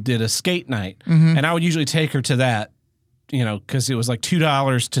school did a skate night, and I would usually take her to that, because it was like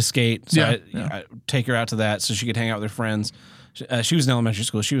 $2 to skate. So I'd take her out to that so she could hang out with her friends. She was in elementary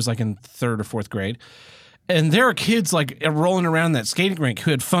school. She was like in 3rd or 4th grade. And there are kids like rolling around that skating rink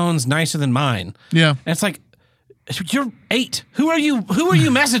who had phones nicer than mine. Yeah. And it's like, you're 8. Who are you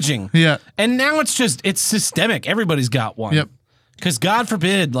messaging? Yeah. And now it's systemic. Everybody's got one. Yep. Because God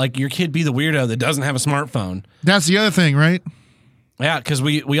forbid, like, your kid be the weirdo that doesn't have a smartphone. That's the other thing, right? Yeah, because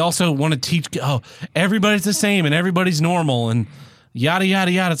we also want to teach, everybody's the same and everybody's normal and yada,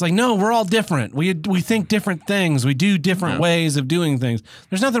 yada, yada. It's like, no, we're all different. We think different things. We do different ways of doing things.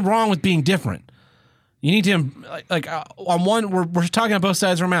 There's nothing wrong with being different. You need to, on one, we're talking on both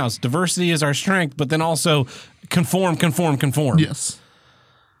sides of our mouths. Diversity is our strength, but then also conform. Yes.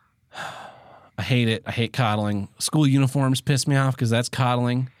 I hate it. I hate coddling. School uniforms piss me off because that's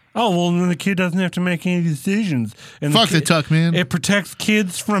coddling. Oh, well, then the kid doesn't have to make any decisions. And fuck the tuck, man. It protects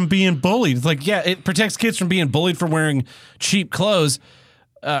kids from being bullied. It's like, it protects kids from being bullied for wearing cheap clothes,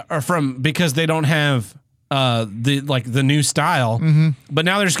 because they don't have the new style, but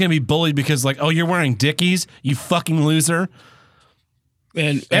now they're just gonna be bullied because you're wearing Dickies, you fucking loser.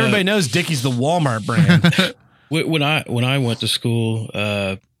 And everybody knows Dickies the Walmart brand. When I went to school,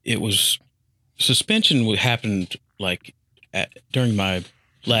 it was suspension happened during my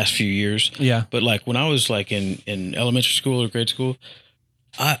last few years. Yeah, but when I was in elementary school or grade school,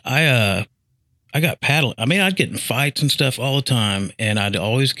 I got paddling. I mean, I'd get in fights and stuff all the time, and I'd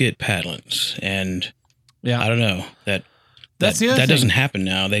always get paddlings. And I don't know that doesn't happen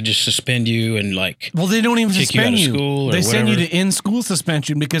now. They just suspend you and well, they don't even suspend you. They send you to in-school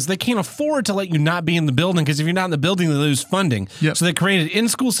suspension because they can't afford to let you not be in the building. Because if you're not in the building, they lose funding. Yep. So they created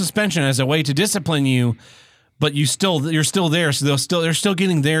in-school suspension as a way to discipline you, but you're still there. So they're still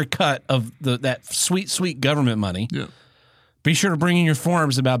getting their cut of that sweet government money. Yeah. Be sure to bring in your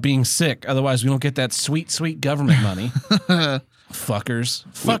forms about being sick. Otherwise, we don't get that sweet government money. Fuckers.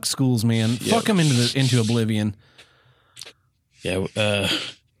 Fuck schools, man. Yeah. Fuck them into oblivion. Yeah,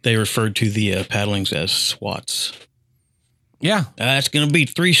 they referred to the paddlings as SWATs. Yeah. It's going to be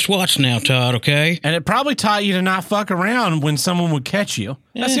 3 SWATs now, Todd, okay? And it probably taught you to not fuck around when someone would catch you.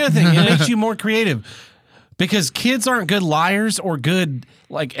 That's the other thing. It makes you more creative. Because kids aren't good liars or good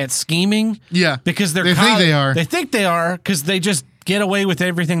at scheming. Yeah. Because they think they are. They think they are because they just get away with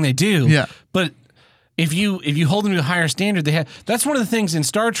everything they do. Yeah. But if you hold them to a higher standard, that's one of the things in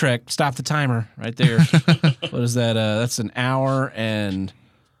Star Trek. Stop the timer right there. What is that? That's an hour and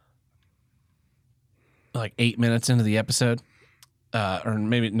 8 minutes into the episode. or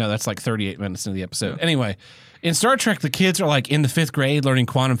maybe no, that's like 38 minutes into the episode. Anyway, in Star Trek, the kids are like in the 5th grade learning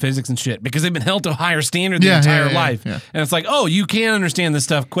quantum physics and shit because they've been held to a higher standard their entire life. Yeah. And it's like, oh, you can understand this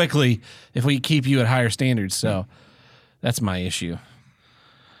stuff quickly if we keep you at higher standards. So that's my issue.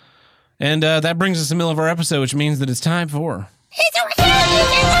 And that brings us to the middle of our episode, which means that it's time for...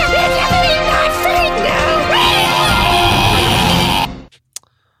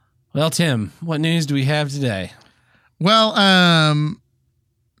 Well, Tim, what news do we have today? Well,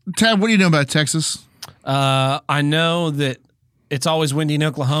 Tab, what do you know about Texas? I know that it's always windy in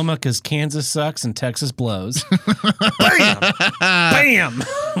Oklahoma because Kansas sucks and Texas blows. Bam! Bam!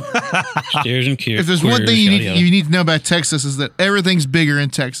 Steers and If there's one thing you need to know about Texas is that everything's bigger in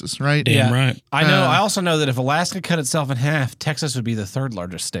Texas, right? Damn right. I know. I also know that if Alaska cut itself in half, Texas would be the 3rd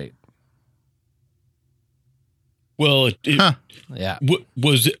largest state. Well, Yeah.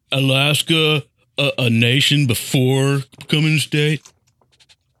 Was Alaska a nation before becoming a state?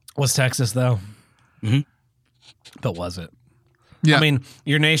 Was Texas, though? Mm-hmm. But was it? Yeah. I mean,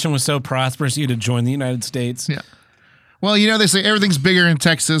 your nation was so prosperous you'd have joined the United States. Yeah. Well, they say everything's bigger in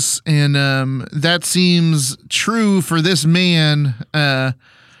Texas, and that seems true for this man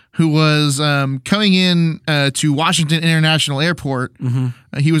who was coming in to Washington International Airport.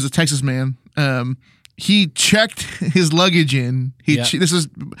 Mm-hmm. He was a Texas man. He checked his luggage in.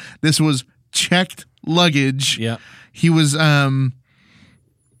 This was checked luggage. Yeah. He was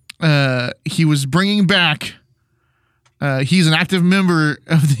bringing back. He's an active member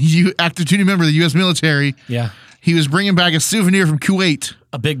of the active duty member of the U.S. military. Yeah. He was bringing back a souvenir from Kuwait.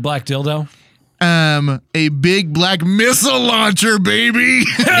 A big black dildo. A big black missile launcher, baby.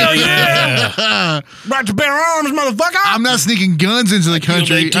 Hell yeah! Brought to bear arms, motherfucker! I'm not sneaking guns into the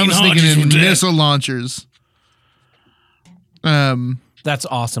country. I'm sneaking in missile launchers. That's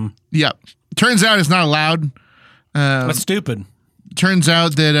awesome. Yeah. Turns out it's not allowed. That's stupid. Turns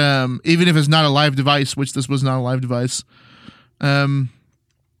out that even if it's not a live device, which this was not a live device, can't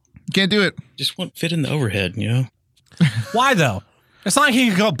do it. Just won't fit in the overhead, Why, though? It's not like he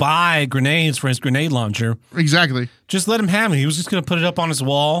could go buy grenades for his grenade launcher. Exactly. Just let him have it. He was just going to put it up on his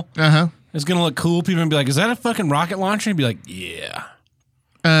wall. Uh-huh. It's going to look cool. People are going to be like, is that a fucking rocket launcher? And be like, yeah.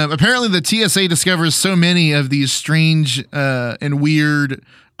 Apparently, the TSA discovers so many of these strange and weird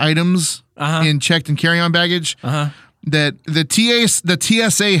items in checked and carry-on baggage that the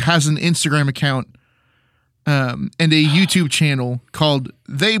TSA has an Instagram account and a YouTube channel called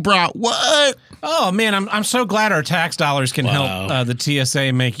They Brought What? Oh, man, I'm so glad our tax dollars can help the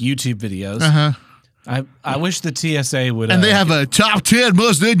TSA make YouTube videos. I wish the TSA would... And they have a top 10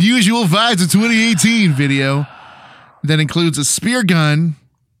 most unusual finds of 2018 video that includes a spear gun,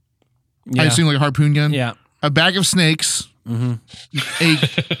 I assume like a harpoon gun, a bag of snakes, a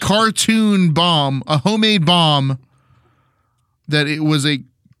cartoon bomb, a homemade bomb that it was a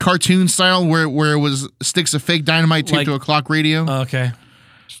cartoon style where it was sticks of fake dynamite taped to a clock radio. Okay.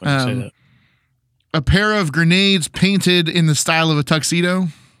 A pair of grenades painted in the style of a tuxedo.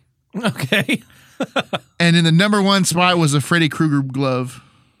 Okay. And in the number 1 spot was a Freddy Krueger glove.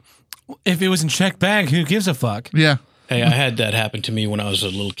 If it was in checked bag, who gives a fuck? Yeah. Hey, I had that happen to me when I was a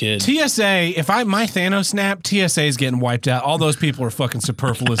little kid. TSA, if my Thanos snap, TSA is getting wiped out. All those people are fucking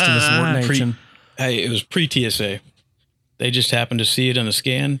superfluous to this nation. It was pre-TSA. They just happened to see it on the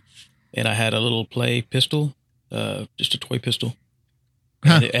scan, and I had a little play pistol, just a toy pistol.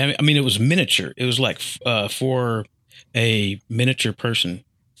 And it was miniature. It was like for a miniature person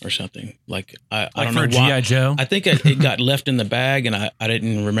or something. Like I don't know for G.I. Joe? I think it got left in the bag, and I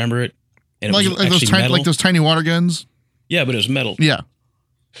didn't remember it. And it was like those tiny water guns. Yeah, but it was metal. Yeah.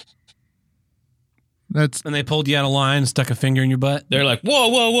 And they pulled you out of line, stuck a finger in your butt. They're like, whoa,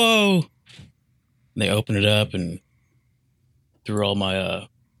 whoa, whoa. And they opened it up and threw all my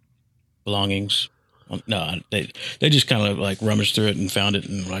belongings. No, they just kind of like rummaged through it and found it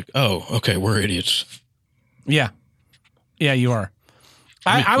and like, oh, okay, we're idiots. Yeah. Yeah, you are.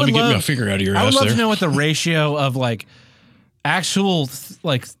 I would get my finger out of your ass. I would love there. to know what the ratio of like actual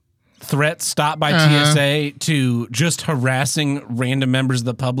threats stopped by TSA to just harassing random members of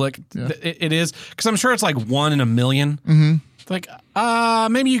the public. It is, because I'm sure it's like 1 in a million. It's like,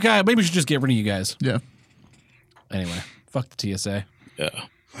 maybe we should just get rid of you guys. Yeah. Anyway, fuck the TSA.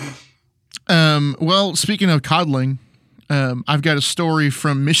 Yeah. Well, speaking of coddling, I've got a story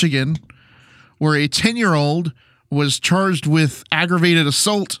from Michigan where a 10-year-old was charged with aggravated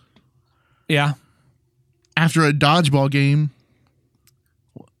assault. Yeah. After a dodgeball game.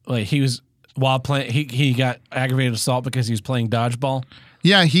 Like while playing, he got aggravated assault because he was playing dodgeball.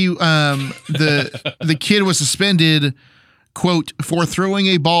 Yeah, the kid was suspended quote, for throwing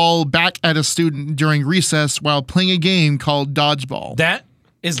a ball back at a student during recess while playing a game called dodgeball. That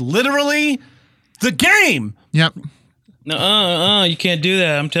is literally the game. Yep. No, you can't do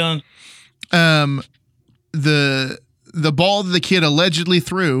that. I'm telling. The ball that the kid allegedly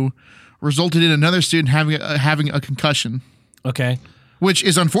threw resulted in another student having a concussion, Okay. which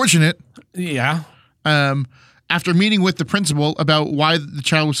is unfortunate. Yeah. After meeting with the principal about why the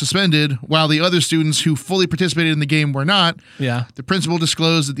child was suspended, while the other students who fully participated in the game were not, Yeah. the principal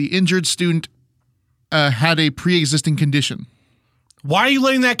disclosed that the injured student had a pre-existing condition. Why are you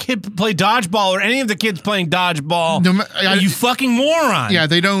letting that kid play dodgeball or any of the kids playing dodgeball? You fucking moron. Yeah,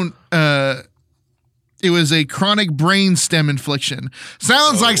 they don't. It was a chronic brain stem infliction.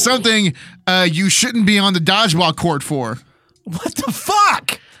 Sounds like something you shouldn't be on the dodgeball court for. What the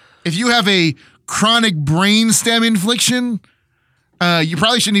fuck? If you have a chronic brain stem infliction, you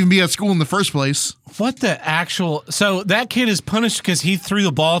probably shouldn't even be at school in the first place. What the actual? So that kid is punished because he threw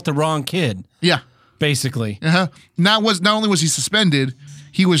the ball at the wrong kid, Yeah. basically. Uh-huh. Not only was he suspended,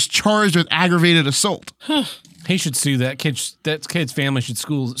 he was charged with aggravated assault. He should sue that kid. That kid's family should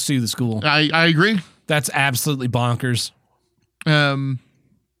sue the school. I agree. That's absolutely bonkers.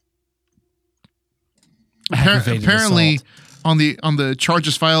 Aggravated Apparently, assault. on the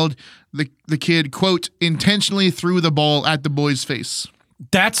charges filed, the kid, quote, intentionally threw the ball at the boy's face.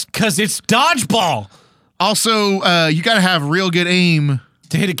 That's because it's dodgeball. Also, you got to have real good aim.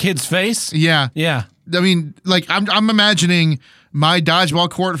 To hit a kid's face? Yeah. Yeah. I mean, like, I'm imagining my dodgeball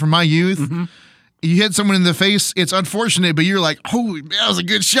court from my youth. Mm-hmm. You hit someone in the face, it's unfortunate, but you're like, holy, that was a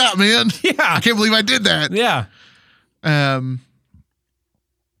good shot, man. Yeah. I can't believe I did that. Yeah. Um,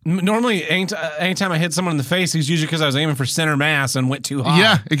 Normally, anytime I hit someone in the face, it's usually because I was aiming for center mass and went too high.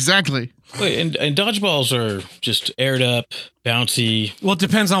 yeah, exactly. Wait, and dodgeballs are just aired up, bouncy. Well, it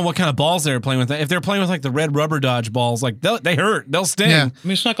depends on what kind of balls they're playing with. If they're playing with like the red rubber dodge balls, like they hurt, they'll sting. Yeah. I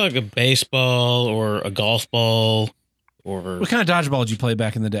mean, it's not like a baseball or a golf ball or. What kind of dodgeball did you play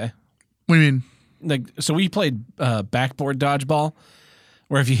back in the day? What do you mean? Like, so we played backboard dodgeball,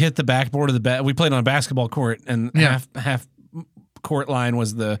 where if you hit the backboard of the we played on a basketball court, and Yeah. half court line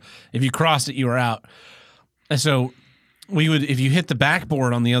was if you crossed it, you were out. And so we would, if you hit the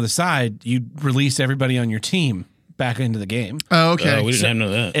backboard on the other side, you'd release everybody on your team back into the game. Oh, okay. We didn't have none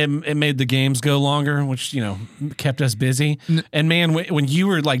of that. It made the games go longer, which, kept us busy. And man, when you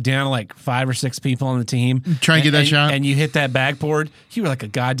were like down to like 5 or 6 people on the team, Try and get that shot. and you hit that backboard, you were like a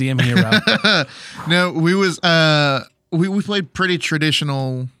goddamn hero. No, we played pretty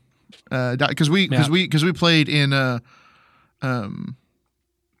traditional, because we played in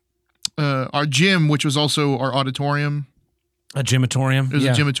our gym, which was also our auditorium. A gymatorium. It was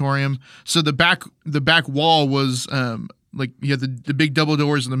a gymatorium. So the back wall was like you had the big double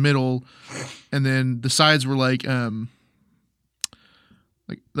doors in the middle, and then the sides were like the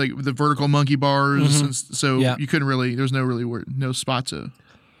vertical monkey bars. And so you couldn't really. There was no spot to.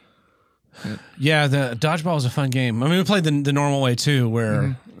 Yeah, the dodgeball was a fun game. I mean, we played the normal way too,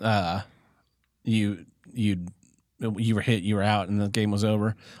 where you were hit, you were out, and the game was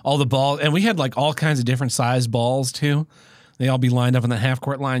over. All the balls, and we had like all kinds of different size balls too. They all be lined up on that half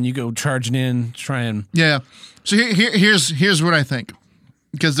court line. You go charging in, try and So here's what I think,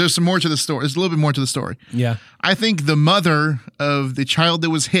 because there's some more to the story. There's a little bit more to the story. Yeah, I think the mother of the child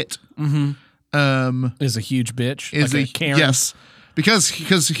that was hit is a huge bitch. is like a Karen. yes, because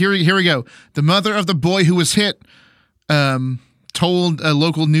here we go. The mother of the boy who was hit told a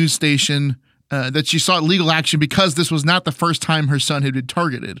local news station that she sought legal action because this was not the first time her son had been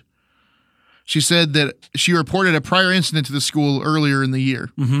targeted. She said that she reported a prior incident to the school earlier in the year.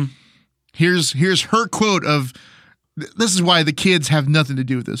 Mm-hmm. Here's her quote of, "This is why the kids have nothing to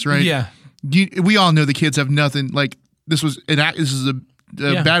do with this, right? Yeah, We all know the kids have nothing. Like this is a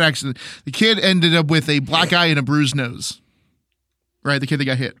bad accident. The kid ended up with a black eye and a bruised nose. Right, the kid that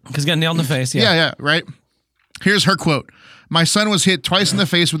got hit because he got nailed in the face. yeah, right. Here's her quote: "My son was hit twice in the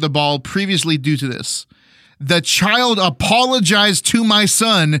face with a ball previously due to this. The child apologized to my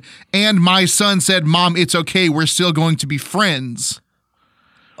son, and my son said, 'Mom, it's okay. We're still going to be friends.'"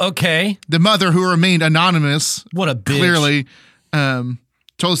 Okay. The mother, who remained anonymous, What a bitch. clearly told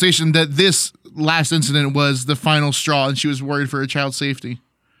the station that this last incident was the final straw, and she was worried for her child's safety.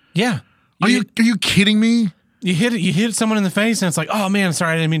 Yeah. Are you kidding me? You hit someone in the face, and it's like, oh man,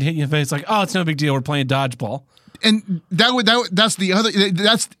 sorry, I didn't mean to hit you in the face. Like, oh, it's no big deal. We're playing dodgeball. And that's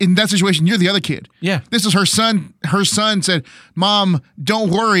in that situation, you're the other kid. Yeah. This is her son. Her son said, "Mom,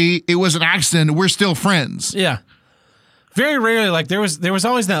 don't worry. It was an accident. We're still friends." Yeah. Very rarely, like there was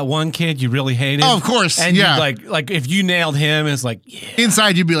always that one kid you really hated. Oh, of course, and yeah. like if you nailed him, it's like yeah.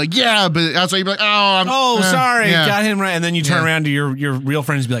 Inside you'd be like, yeah, but outside you'd be like, Sorry, yeah. got him right. And then you turn Yeah. around to your real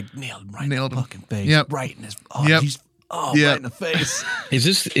friends and be like, nailed him right Nailed in him. the fucking face. Yep. Right in his Yep. right in the face. Is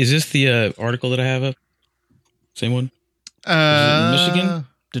this the article that I have up? Same one? Was it Michigan?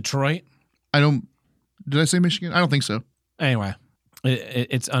 Detroit. Did I say Michigan? I don't think so. Anyway,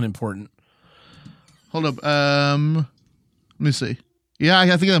 it's unimportant. Hold up. Let me see. Yeah, I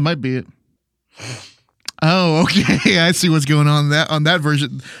think that might be it. Oh, okay. I see what's going on that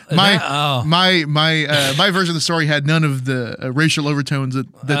version. My version of the story had none of the racial overtones that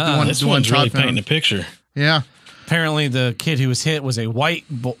This one's Todd really found. painting a picture. Yeah. Apparently, the kid who was hit was a white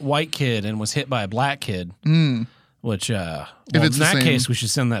kid and was hit by a black kid. Which, well, in it's the that same- case, we should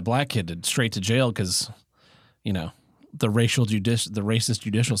send that black kid straight to jail because, the racist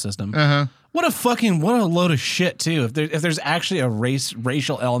judicial system. Uh-huh. What a load of shit too. If there's actually a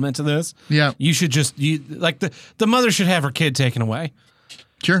racial element to this, Yeah. you should the mother should have her kid taken away.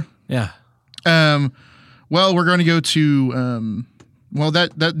 Sure. Yeah. Well, we're going to go to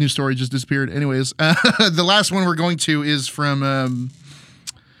that news story just disappeared. Anyways, the last one we're going to is from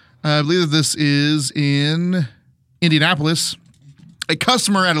I believe that this is in Indianapolis. A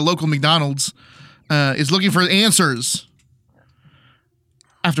customer at a local McDonald's is looking for answers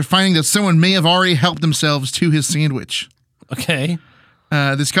after finding that someone may have already helped themselves to his sandwich. Okay.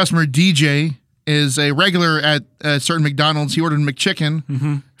 This customer, DJ, is a regular at a certain McDonald's. He ordered a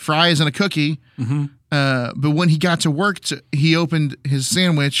McChicken, fries, and a cookie. But when he got to work, he opened his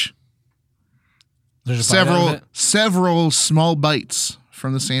sandwich. There's a bite out of it? Several small bites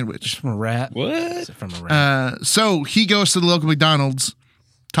from the sandwich. From a rat. What? Is it from a rat? So he goes to the local McDonald's,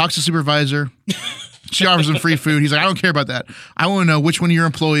 talks to the supervisor. She offers him free food. He's like, I don't care about that. I want to know which one of your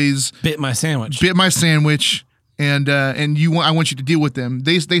employees Bit my sandwich. bit my sandwich, and I want you to deal with them.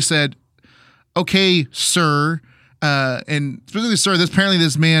 They said, okay, sir. And specifically, sir, apparently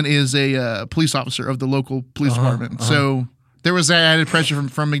this man is a police officer of the local police department. So there was that added pressure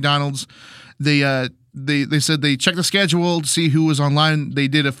from McDonald's. They said they checked the schedule to see who was online. They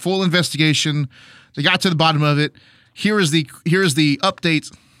did a full investigation. They got to the bottom of it. Here is the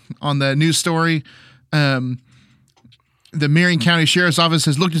update on the news story. The Marion County Sheriff's Office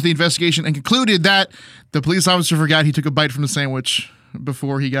has looked into the investigation and concluded that the police officer forgot he took a bite from the sandwich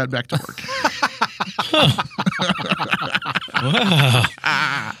before he got back to work. Wow.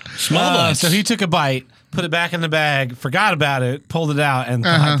 Small bites. So he took a bite, put it back in the bag, forgot about it, pulled it out, and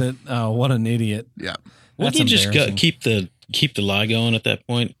thought that, oh, what an idiot. Yeah. Wouldn't That's you just embarrassing. keep the lie going at that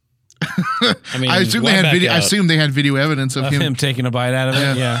point? I mean, I assume why they had back video. I out? assume they had video evidence of Of him. him taking a bite out of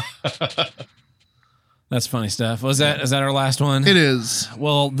it. Yeah. That's funny stuff. Is that our last one? It is.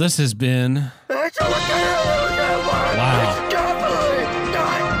 Well, this has been wow.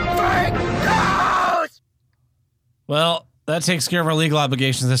 Well, that takes care of our legal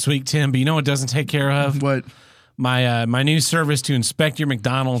obligations this week, Tim. But you know what doesn't take care of? What? My new service to inspect your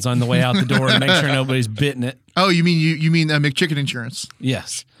McDonald's on the way out the door and make sure nobody's bitten it. Oh, you mean McChicken insurance?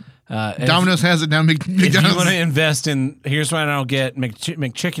 Yes. Domino's has it now. If you McDonald's. want to invest in, here's why I don't get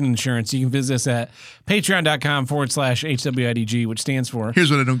McChicken insurance, you can visit us at patreon.com/HWIDG, which stands for, Here's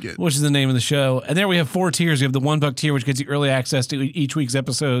what I don't get. which is the name of the show. And there we have 4 tiers. We have the $1 tier, which gets you early access to each week's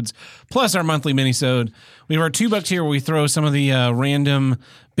episodes, plus our monthly minisode. We have our $2 tier where we throw some of the random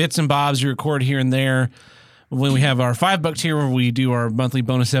bits and bobs we record here and there. When we have our $5 tier where we do our monthly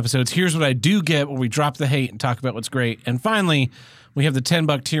bonus episodes. Here's what I do get, where we drop the hate and talk about what's great. And finally, we have the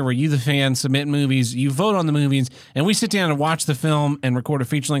 $10 tier where you, the fan, submit movies, you vote on the movies, and we sit down and watch the film and record a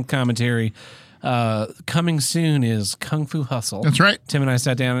feature-length commentary. Coming soon is Kung Fu Hustle. That's right. Tim and I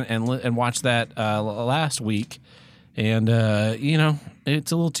sat down and watched that last week, and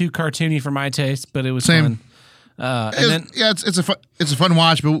it's a little too cartoony for my taste, but it was Same. fun. It's a fun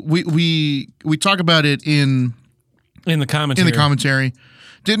watch, but we talk about it in the commentary.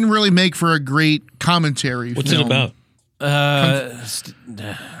 Didn't really make for a great commentary. What's film. it about?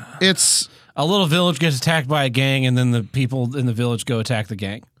 It's A little village gets attacked by a gang, and then the people in the village go attack the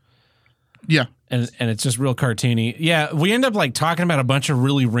gang. yeah, And it's just real cartoony. Yeah, we end up talking about a bunch of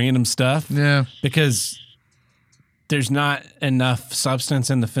really random stuff yeah. because there's not enough substance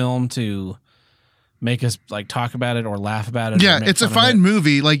in the film to make us talk about it or laugh about it. or Yeah, make it's a fun of fine it.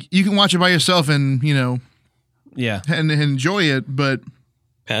 movie. Like, you can watch it by yourself and Yeah. and enjoy it, but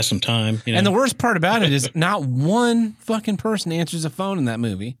Pass some time. And the worst part about it is not one fucking person answers a phone in that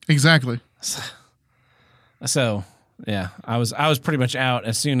movie. exactly. So, yeah, I was pretty much out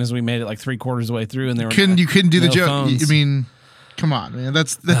as soon as we made it 3/4 of the way through, and there were You couldn't do the no joke. phones. I mean, come on, man.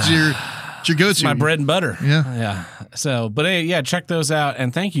 That's your go-to. It's my bread and butter. Yeah. So, but hey, yeah, check those out,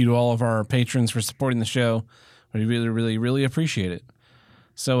 and thank you to all of our patrons for supporting the show. We really, really, really appreciate it.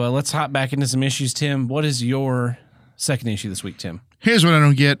 So let's hop back into some issues, Tim. What is your second issue this week, Tim? Here's what I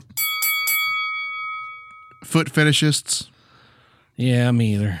don't get: foot fetishists. Yeah,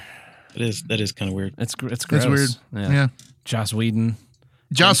 me either. That is kind of weird. It's gross. It's weird. Yeah. Joss Whedon.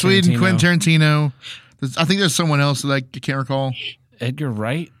 Joss Whedon, Quentin Tarantino. I think there's someone else that I can't recall. Edgar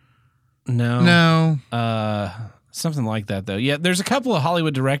Wright? No. No. Something like that, though. Yeah, there's a couple of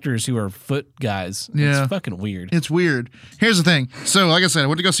Hollywood directors who are foot guys. Yeah. It's fucking weird. It's weird. Here's the thing. So, like I said, I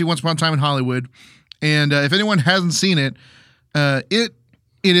went to go see Once Upon a Time in Hollywood. And if anyone hasn't seen it, it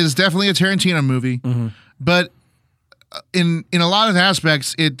is definitely a Tarantino movie. Mm-hmm. But in a lot of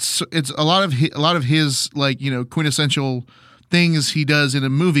aspects, it's a lot of his like, quintessential things he does in a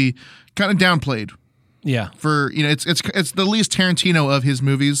movie kind of downplayed. Yeah. For it's the least Tarantino of his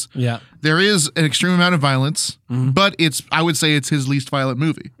movies. Yeah. There is an extreme amount of violence, but I would say it's his least violent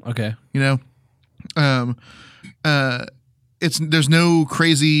movie. Okay. There's no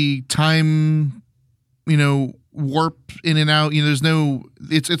crazy time, warp in and out. There's no.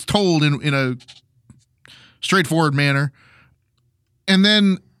 It's told in a straightforward manner, and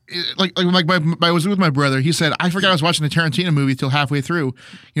then. I was with my brother. He said, I forgot I was watching a Tarantino movie till halfway through.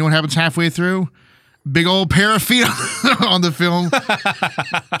 You know what happens halfway through? Big old pair of feet on the film.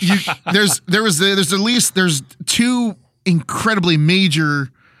 There's two incredibly major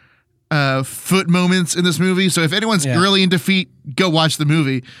foot moments in this movie. So if anyone's really into feet, go watch the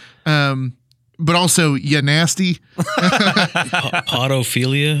movie. But also, nasty.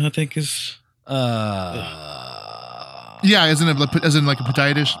 Podophilia, I think is. Yeah, as in like a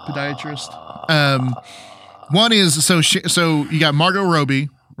podiatrist. One is so you got Margot Robbie,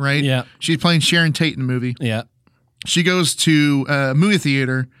 right? Yeah, she's playing Sharon Tate in the movie. Yeah, she goes to a movie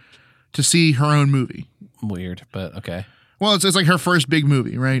theater to see her own movie. Weird, but okay. Well, it's like her first big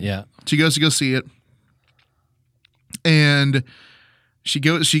movie, right? Yeah, she goes to go see it, and she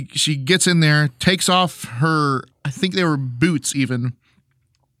gets in there, takes off her, I think they were boots even,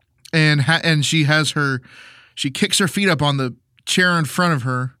 and she has her. She kicks her feet up on the chair in front of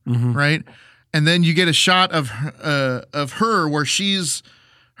her, right? And then you get a shot of her where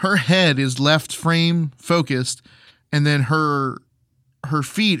her head is left frame focused, and then her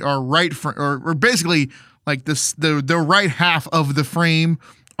feet are right front, or basically like this the right half of the frame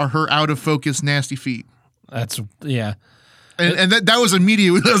are her out of focus nasty feet. That's And that was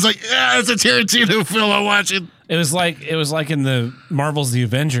immediate. I was like, it's a Tarantino film I'm watching. It was like in the Marvel's The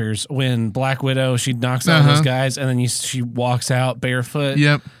Avengers when Black Widow, she knocks out those guys and then she walks out barefoot.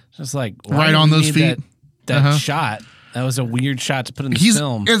 Yep. Just like right on those feet. That shot. That was a weird shot to put in the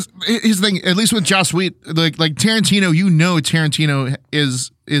film. Here's the thing, at least with Joss Whedon, like Tarantino, Tarantino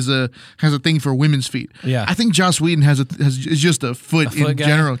has a thing for women's feet. Yeah. I think Joss Whedon is just a foot in guy?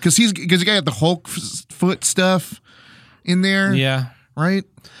 general because you got the Hulk foot stuff in there. Yeah. Right?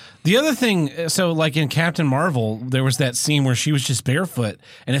 The other thing, so like in Captain Marvel, there was that scene where she was just barefoot,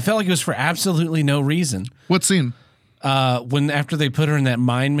 and it felt like it was for absolutely no reason. What scene? When after they put her in that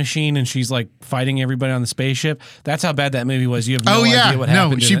mind machine and she's like fighting everybody on the spaceship, that's how bad that movie was. You have no idea what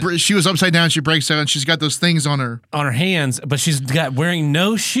happened. She was upside down. She breaks out and she's got those things on her hands, but she's got wearing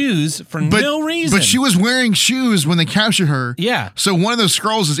no shoes for no reason. But she was wearing shoes when they captured her. Yeah. So one of those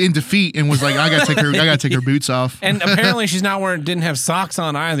scrolls is in defeat and was like, I gotta take her boots off. And apparently she's not didn't have socks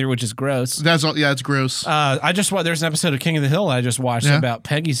on either, which is gross. That's all. Yeah, it's gross. There's an episode of King of the Hill I just watched about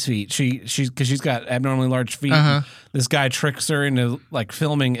Peggy's feet. Because she's got abnormally large feet. This guy tricks her into like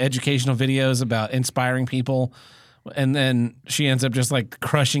filming educational videos about inspiring people, and then she ends up just like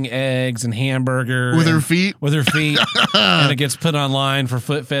crushing eggs and hamburger with her feet, and it gets put online for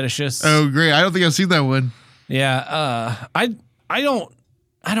foot fetishists. Oh, great! I don't think I've seen that one. Yeah, I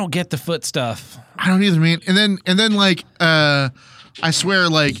don't get the foot stuff. I don't either, man. And then like I swear,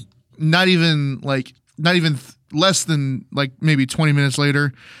 like not even less than like maybe 20 minutes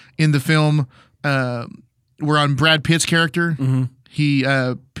later in the film. We're on Brad Pitt's character. Mm-hmm.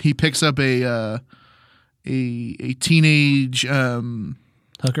 He picks up a teenage hooker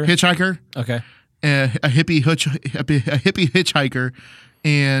hitchhiker. Okay, a hippie hitchhiker,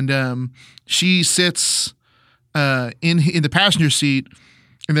 and she sits in the passenger seat,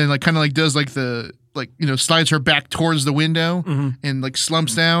 and then like kind of like does like the slides her back towards the window and like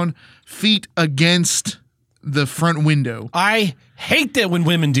slumps down, feet against the front window. I hate that when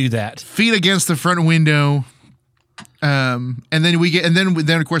women do that. Feet against the front window. And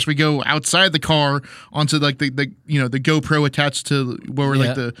then of course we go outside the car onto like the GoPro attached to where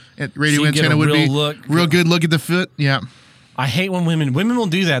like the radio so antenna would be. Real good look at the foot. Yeah. I hate when women will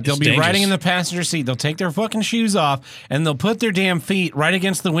do that. They'll It's be dangerous. riding in the passenger seat. They'll take their fucking shoes off and they'll put their damn feet right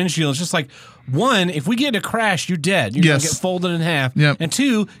against the windshield. It's just like, one, if we get in a crash, you're dead. You're Yes. gonna get folded in half. Yep. And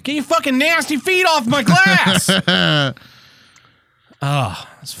two, get your fucking nasty feet off my glass. Oh,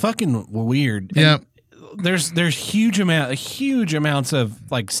 it's fucking weird. Yeah. And there's huge amounts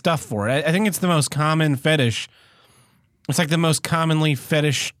of like stuff for it. I think it's the most common fetish. It's like the most commonly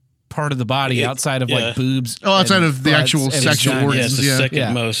fetish part of the body outside of yeah. like boobs. Oh, outside and of the butts actual and sexual vaginas. organs. Yeah, it's the Yeah. second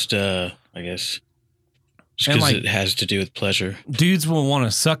Yeah. most, I guess, just And, because like- it has to do with pleasure. Dudes will want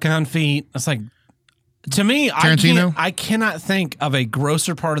to suck on feet. It's like, to me, Tarantino? I cannot think of a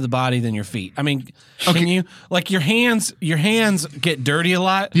grosser part of the body than your feet. I mean, Okay. can you? Like your hands get dirty a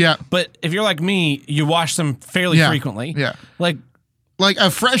lot. Yeah. But if you're like me, you wash them fairly Yeah. frequently. Yeah. Like Like a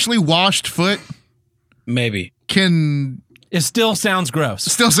freshly washed foot Maybe. can it still sounds gross.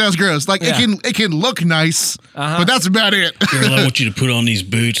 still sounds gross. Like Yeah. it can look nice, but that's about it. Girl, I want you to put on these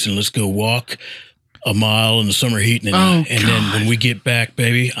boots and let's go walk a mile in the summer heat. And, Oh, then when we get back,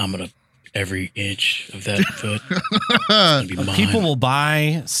 baby, I'm going to every inch of that foot. It's gonna be mine. People will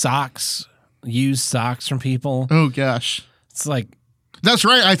buy socks, used socks from people. Oh gosh. It's like That's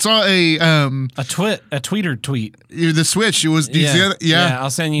right. I saw a tweeter tweet. the Switch. It was did you see that? Yeah. I'll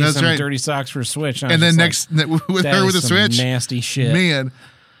send you That's some right. dirty socks for a Switch. And then next with that her is with the some Switch, nasty shit. man.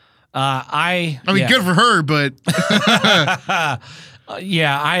 I I mean, good for her, but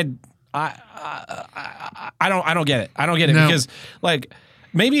yeah, I don't get it. I don't get it No. because like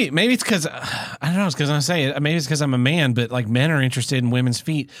maybe it's because I don't know. It's because I'm saying maybe it's because I'm a man, but like men are interested in women's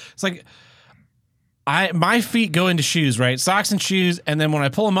feet. It's like my feet go into shoes, right? Socks and shoes, and then when I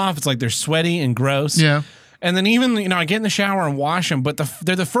pull them off, it's like they're sweaty and gross. yeah. And then even I get in the shower and wash them, but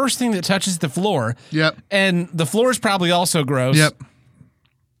they're the first thing that touches the floor. Yep. And the floor is probably also gross. Yep.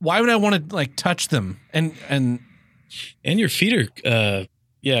 Why would I want to like touch them? And And your feet are,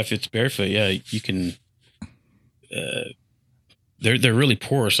 if it's barefoot, you can. They're really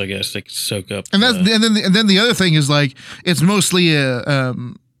porous, I guess. They can soak up. And that's and then the other thing is like it's mostly a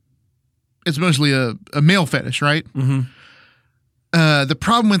male fetish, right? Mhm. The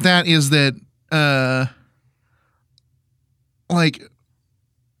problem with that is that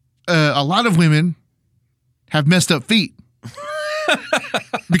a lot of women have messed up feet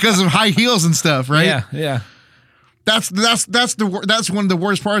because of high heels and stuff, right? yeah. That's one of the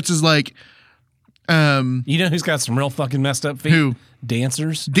worst parts is like You know who's got some real fucking messed up feet? Who?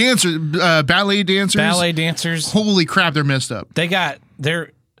 Dancers. Ballet dancers. Ballet dancers. Holy crap, they're messed up. They got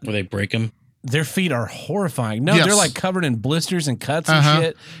where they break them. their feet are horrifying. No, Yes. they're like covered in blisters and cuts and Uh-huh.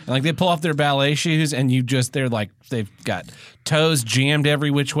 shit. And like they pull off their ballet shoes and they're like they've got toes jammed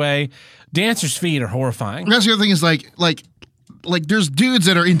every which way. Dancers' feet are horrifying. That's the other thing is like there's dudes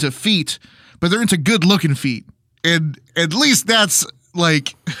that are into feet, but they're into good looking feet. And at least that's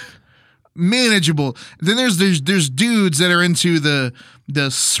like manageable. Then there's dudes that are into the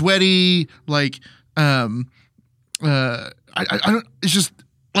sweaty like I don't it's just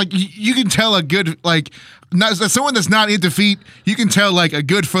like you can tell a good like not someone that's not into feet, you can tell like a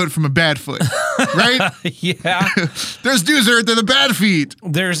good foot from a bad foot. Right? Yeah. There's dudes that are into the bad feet.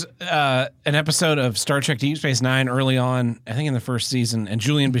 There's an episode of Star Trek Deep Space Nine early on, I think in the first season, and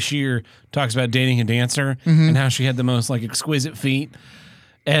Julian Bashir talks about dating a dancer and how she had the most like exquisite feet.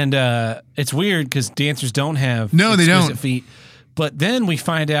 And it's weird because dancers don't have No, they exquisite don't. feet. But then we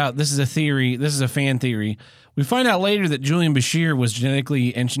find out, this is a theory, this is a fan theory. We find out later that Julian Bashir was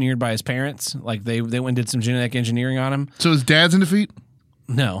genetically engineered by his parents. Like they went and did some genetic engineering on him. So his dad's into feet?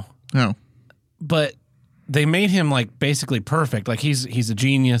 No. No. But they made him like basically perfect. Like he's a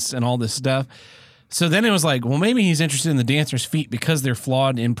genius and all this stuff. So then it was like, well, maybe he's interested in the dancer's feet because they're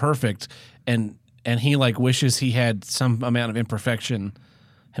flawed, imperfect, and he like wishes he had some amount of imperfection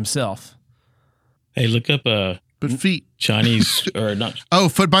himself. Hey, look up But feet. Chinese or not. Oh,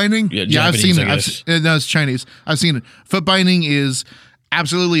 foot binding? Yeah, I've Japanese, seen I it. guess. No, it's Chinese. I've seen it. Foot binding is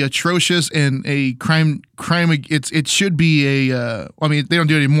absolutely atrocious and a crime. It should be a. I mean, they don't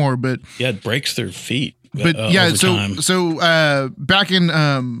do it anymore, but Yeah, it breaks their feet. yeah. over time. So back in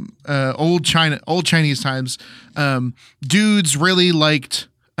old Chinese times, dudes really liked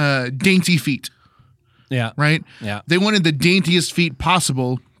dainty feet. Yeah. Right. Yeah. They wanted the daintiest feet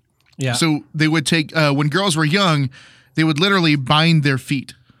possible. Yeah. So they would take when girls were young, they would literally bind their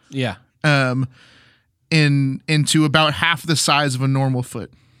feet yeah. into about half the size of a normal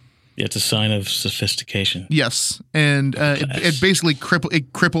foot. Yeah, it's a sign of sophistication. Yes, and it basically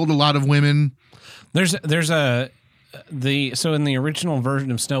crippled a lot of women. There's so in the original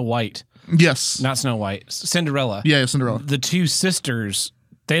version of Snow White, Yes, not Snow White, Cinderella. yeah, Cinderella. The two sisters,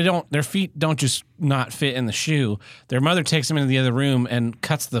 their feet don't just not fit in the shoe. Their mother takes them into the other room and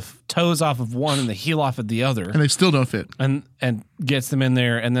cuts the toes off of one and the heel off of the other, And they still don't fit. and gets them in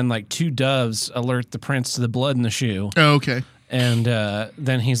there. And then like 2 doves alert the prince to the blood in the shoe. Oh, okay. And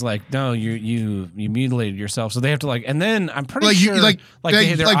then he's like, "No, you mutilated yourself." So they have to like, and then I'm pretty Like sure, you,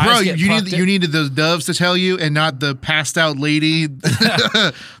 their bro, eyes get puffed in. you needed those doves to tell you, and not the passed out lady.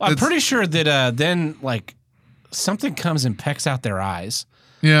 I'm pretty sure that then like something comes and pecks out their eyes.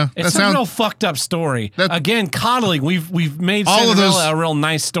 Yeah, It's a real fucked up story. Again, coddling. We've made All of Cinderella those- a real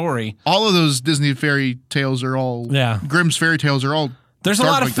nice story. all of those Disney fairy tales are all. Yeah. Grimm's fairy tales are all. There's a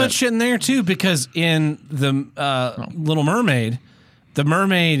dark lot of like foot that. shit in there too, because in the Little Mermaid, the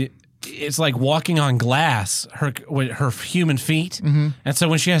mermaid is like walking on glass, with her human feet, and so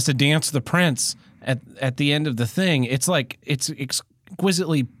when she has to dance the prince at the end of the thing, it's like it's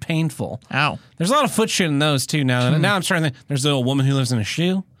exquisitely painful. Ow. There's a lot of foot shit in those too. Now I'm starting to think there's the old woman who lives in a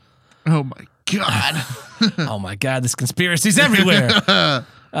shoe. Oh my god. Oh my god, this conspiracy's everywhere.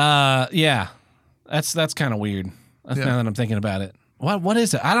 Yeah, that's kind of weird. Now that I'm thinking about it, what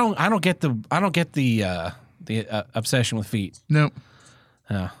is it? I don't get the obsession with feet. No.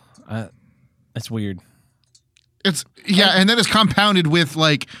 It's weird. And then it's compounded with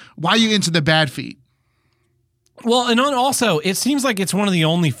like, why are you into the bad feet? Well, and also it seems like it's one of the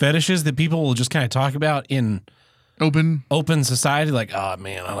only fetishes that people will just kind of talk about in Open. society. Like, oh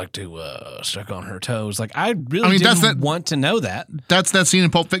man, I like to suck on her toes. Like, I really that's didn't want to know that. That's that scene in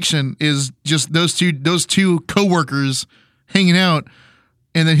Pulp Fiction is just those two coworkers hanging out,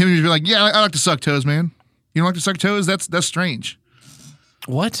 and then him just be like, yeah, I like to suck toes, man. You don't like to suck toes? That's strange.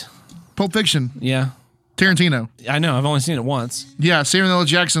 What? Pulp Fiction, Yeah, Tarantino. I know. I've only seen it once. Yeah, Samuel L.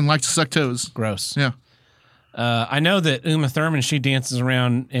 Jackson likes to suck toes. Gross. Yeah. I know that Uma Thurman, she dances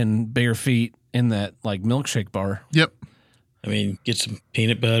around in bare feet in that like milkshake bar. Yep. I mean, get some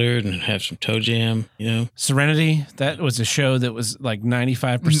peanut butter and have some toe jam, Serenity, that was a show that was like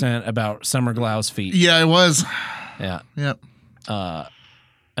 95% about Summer Glau's feet. Yeah, it was. Yeah. Yep.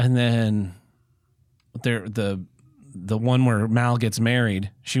 And then the one where Mal gets married,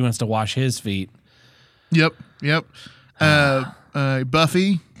 she wants to wash his feet. Yep.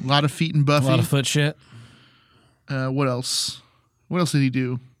 Buffy, a lot of feet in Buffy. A lot of foot shit. What else? What else did he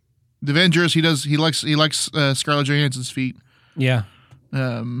do? The Avengers. He likes Scarlett Johansson's feet. Yeah.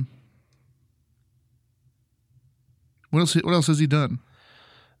 What else has he done?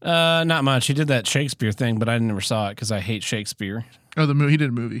 Not much. He did that Shakespeare thing, but I never saw it because I hate Shakespeare. Oh, the movie. He did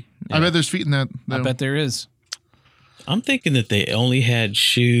a movie. Yeah. I bet there's feet in that. I bet there is. I'm thinking that they only had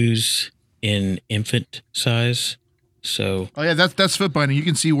shoes in infant size. So Oh yeah, that's foot binding. You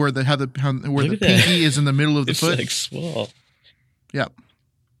can see where the Look at that. pinky is in the middle of the it's foot. like small. Yeah,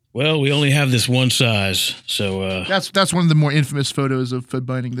 Well, we only have this one size, so that's one of the more infamous photos of foot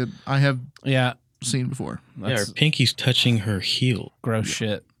binding that I have Yeah. seen before. yeah, her That's pinky's touching her heel gross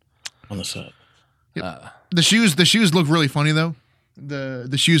shit. on the side. The shoes look really funny though.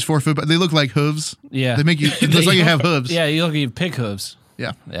 The shoes for foot, but they look like hooves. Yeah. They make you. It looks like you have hooves. Yeah, you look at pig hooves.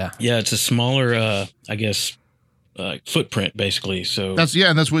 Yeah. Yeah. Yeah, it's a smaller, I guess, footprint basically. So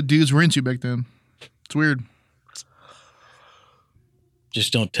That's what dudes were into back then. It's weird.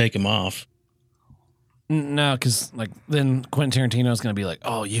 just don't take them off. No, because like then Quentin Tarantino's gonna be like,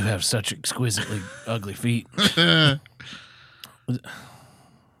 "Oh, you have such exquisitely ugly feet."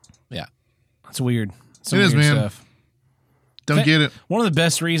 Yeah, it's weird. Some It is, weird man. Stuff. Don't get it. One of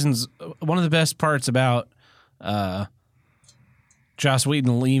the best parts about Joss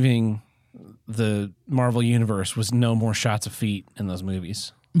Whedon leaving the Marvel universe was no more shots of feet in those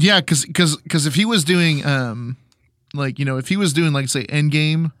movies. Yeah, because if he was doing if he was doing like say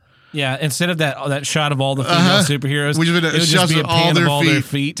Endgame, Yeah, instead of that shot of all the female superheroes, which would it would just be a pan of all their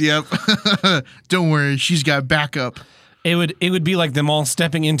feet. Yep. Don't worry, she's got backup. It would be like them all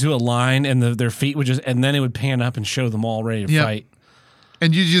stepping into a line, and their feet would and then it would pan up and show them all ready to Yep. fight.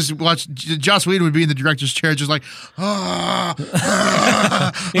 And you just watch Joss Whedon would be in the director's chair, just like, It would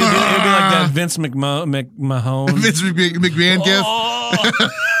be like that Vince McMahon. Vince McMahon gif.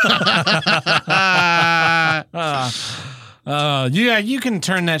 Yeah, you can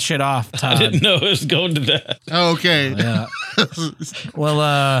turn that shit off, Todd. I didn't know it was going to that. Oh, okay. Yeah. Well,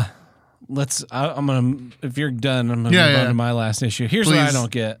 I'm gonna. If you're done, I'm gonna Yeah, move on yeah. to my last issue. Here's what I Please.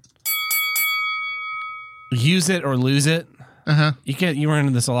 don't get: use it or lose it. Uh-huh. You run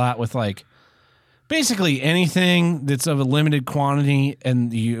into this a lot with like basically anything that's of a limited quantity, and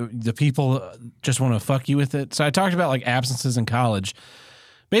the people just want to fuck you with it. So I talked about like absences in college.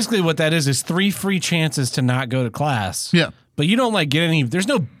 Basically, what that is 3 free chances to not go to class. Yeah. But you don't like get any. There's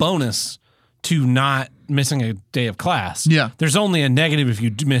no bonus to not missing a day of class. Yeah. There's only a negative if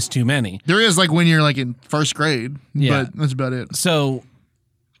you miss too many. There is, like, when you're like in first grade, Yeah. but that's about it. So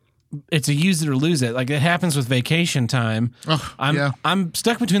it's a use it or lose it. Like it happens with vacation time. Oh, I'm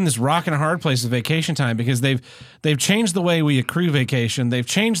stuck between this rock and a hard place with vacation time because they've changed the way we accrue vacation. They've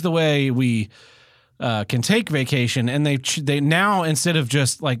changed the way we can take vacation, and they now, instead of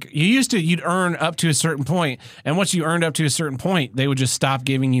just like you'd earn up to a certain point, and once you earned up to a certain point, they would just stop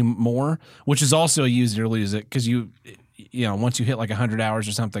giving you more, which is also a use it or lose it because you know once you hit like 100 hours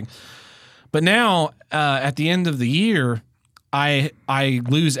or something. But now at the end of the year, I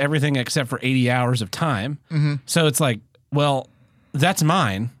lose everything except for 80 hours of time. Mm-hmm. So it's like, well, that's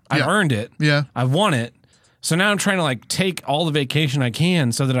mine. I earned it. Yeah. I won it. So now I'm trying to like take all the vacation I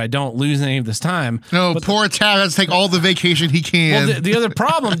can so that I don't lose any of this time. No, but poor Tab has to take all the vacation he can. Well, the other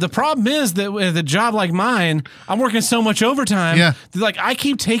problem is that with a job like mine, I'm working so much overtime. Yeah. That, like I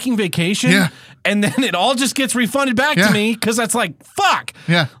keep taking vacation. Yeah. And then it all just gets refunded back to me because that's like, fuck.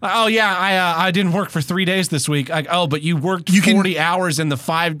 Yeah. Oh, yeah, I didn't work for 3 days this week. Like, oh, but you worked 40 hours in the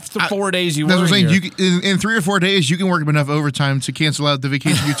 4 days you were That's what I'm saying. here. In 3 or 4 days, you can work enough overtime to cancel out the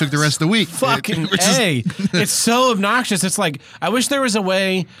vacation you took the rest of the week. Fucking A. It's so obnoxious. It's like, I wish there was a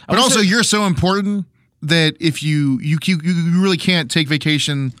way. But also, you're so important that if you really can't take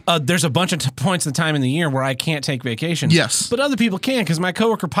vacation. There's a bunch of points in time in the year where I can't take vacation. Yes. But other people can, because my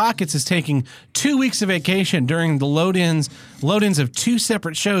coworker Pockets is taking 2 weeks of vacation during the load-ins of 2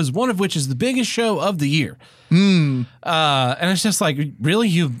 separate shows, one of which is the biggest show of the year. And it's just like, really,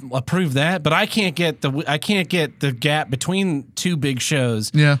 you approve that? But I can't get the gap between 2 big shows.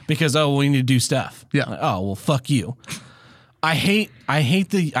 Yeah. Because we need to do stuff. Yeah. Like, oh well, fuck you. I hate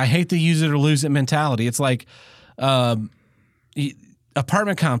the use it or lose it mentality. It's like apartment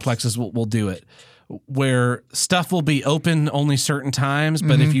complexes will do it, where stuff will be open only certain times,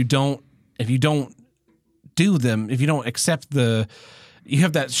 but if you don't do them, if you don't accept you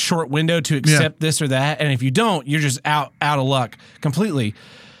have that short window to accept this or that, and if you don't, you're just out of luck completely.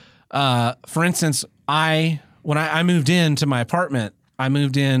 For instance, when I moved into my apartment, I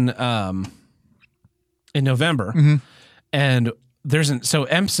moved in November. Mm-hmm. And so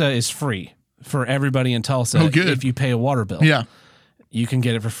EMSA is free for everybody in Tulsa if you pay a water bill. Yeah. You can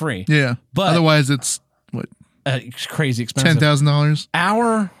get it for free. Yeah. But otherwise it's what? It's crazy expensive.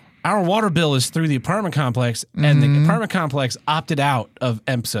 $10,000. Our water bill is through the apartment complex, and the apartment complex opted out of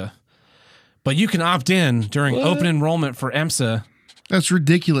EMSA. But you can opt in during open enrollment for EMSA. That's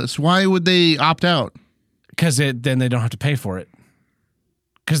ridiculous. Why would they opt out? Because then they don't have to pay for it.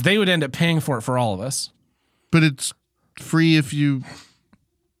 Because they would end up paying for it for all of us. But it's free if you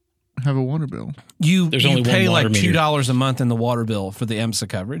have a water bill. You only pay one water like meter. $2 a month in the water bill for the EMSA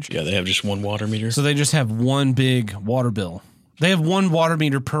coverage. Yeah, they have just one water meter. So they just have one big water bill. They have one water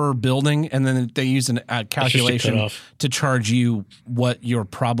meter per building, and then they use a calculation to charge you what your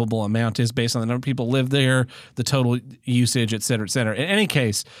probable amount is based on the number of people live there, the total usage, et cetera, et cetera. In any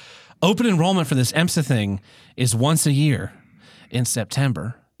case, open enrollment for this EMSA thing is once a year in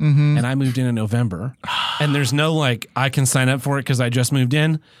September. Mm-hmm. And I moved in November, and there's no like I can sign up for it because I just moved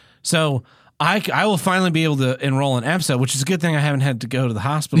in. So I will finally be able to enroll in EMSA, which is a good thing. I haven't had to go to the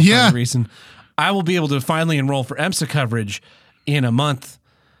hospital for any reason. I will be able to finally enroll for EMSA coverage in a month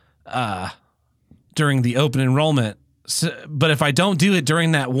during the open enrollment. So, but if I don't do it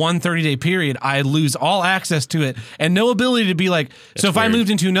during that 1 30-day period, I lose all access to it and no ability to be like. That's so if weird. I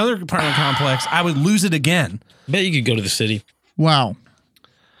moved into another apartment complex, I would lose it again. Bet you could go to the city. Wow.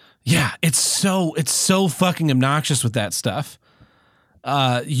 Yeah, it's so fucking obnoxious with that stuff.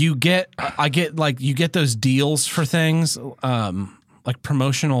 You get those deals for things, like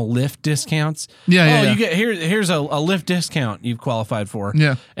promotional Lyft discounts. Yeah. You get here's a Lyft discount you've qualified for.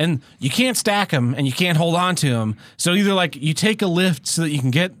 Yeah. And you can't stack them and you can't hold on to them. So either like you take a Lyft so that you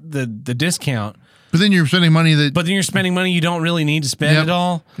can get the discount. But then you're spending money But then you're spending money you don't really need to spend at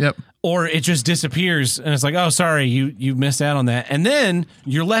all. Yep. Or it just disappears and it's like, oh, sorry, you missed out on that. And then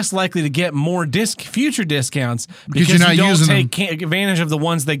you're less likely to get more future discounts because you're not you don't using take advantage of the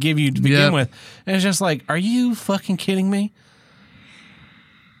ones they give you to begin with. And it's just like, are you fucking kidding me?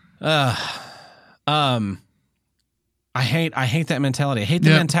 I hate that mentality. I hate the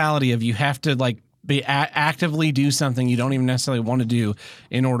mentality of you have to like be actively do something you don't even necessarily want to do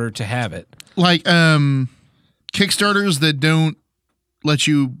in order to have it. Like Kickstarters that don't let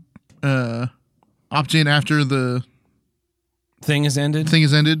you opt in after the thing is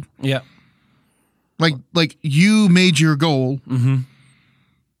ended. Yeah. Like you made your goal. Mm-hmm.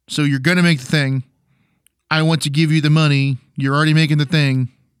 So you're gonna make the thing. I want to give you the money. You're already making the thing.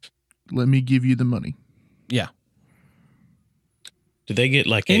 Let me give you the money. Yeah. Do they get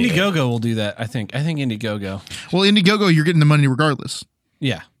like Indiegogo will do that. I think Indiegogo. Well, Indiegogo, you're getting the money regardless.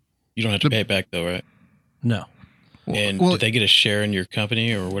 Yeah. You don't have to pay it back though, right? No. And Well, do they get a share in your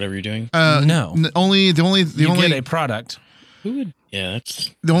company or whatever you're doing? No. The only You get a product. Who would? Yeah,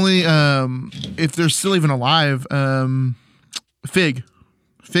 that's the only if they're still even alive, Fig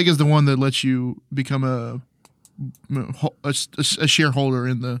is the one that lets you become a shareholder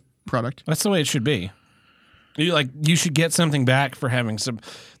in the product. That's the way it should be. You should get something back for having some,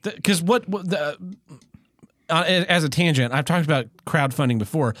 because as a tangent, I've talked about crowdfunding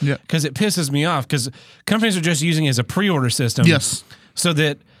before. Yeah. Because it pisses me off because companies are just using it as a pre-order system. Yes. So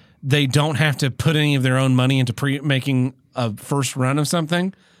that they don't have to put any of their own money into making a first run of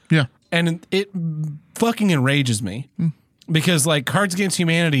something. Yeah. And it fucking enrages me. Because like Cards Against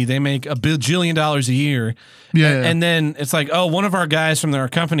Humanity, they make $1 bajillion a year. Yeah. And then it's like, oh, one of our guys from our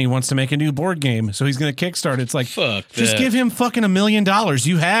company wants to make a new board game, so he's going to kickstart. It's like, fuck. just that. give him fucking $1 million.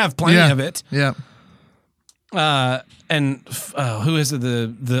 You have plenty of it. Yeah. And who is it?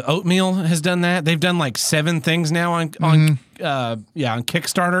 The Oatmeal has done that. They've done like 7 things now on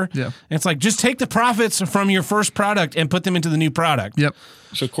Kickstarter. Yeah. And it's like, just take the profits from your first product and put them into the new product. Yep.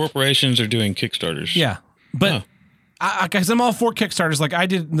 So corporations are doing Kickstarters. Yeah. But Huh. because I'm all for Kickstarters. Like I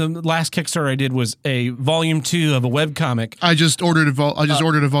did, the last Kickstarter I did was a volume 2 of a webcomic. I just ordered a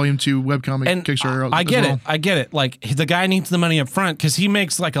volume 2 webcomic And Kickstarter. I get as well. it. I get it. Like the guy needs the money up front because he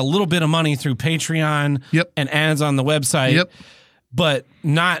makes like a little bit of money through Patreon Yep. and ads on the website. Yep. But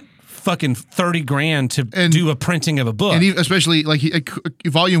not fucking $30,000 to do a printing of a book. And especially like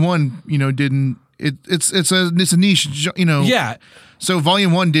volume 1, didn't it's a niche, yeah. So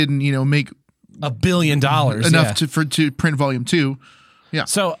volume 1 didn't, make $1 billion enough to print volume 2. Yeah.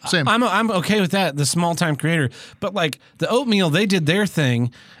 So Same. I'm okay with that, the small time creator. But like the Oatmeal, they did their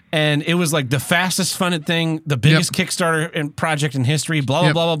thing, and it was like the fastest funded thing, the biggest Kickstarter project in history. Blah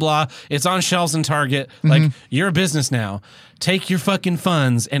blah blah blah blah. It's on shelves in Target. Like you're a business now. Take your fucking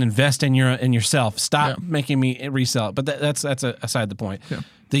funds and invest in yourself. Stop making me resell it. But that's aside the point. Yeah.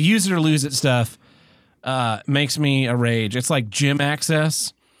 The use it or lose it stuff makes me a rage. It's like gym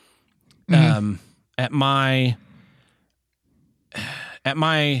access. At my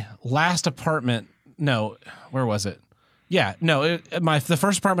last apartment, no, where was it? Yeah, no, the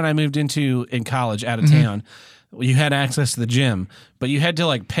first apartment I moved into in college out of town, you had access to the gym, but you had to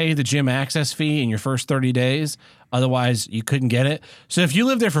like pay the gym access fee in your first 30 days. Otherwise, you couldn't get it. So if you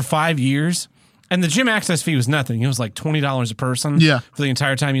lived there for 5 years, and the gym access fee was nothing. It was like $20 a person for the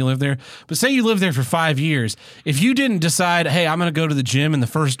entire time you lived there. But say you lived there for 5 years. If you didn't decide, hey, I'm going to go to the gym in the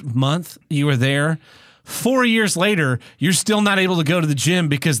first month you were there, 4 years later, you're still not able to go to the gym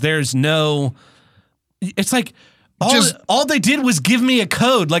because there's no... It's like... All they did was give me a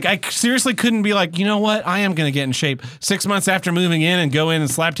code. Like I seriously couldn't be like, you know what? I am going to get in shape 6 months after moving in and go in and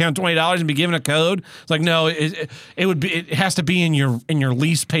slap down $20 and be given a code. It's like, no, it has to be in your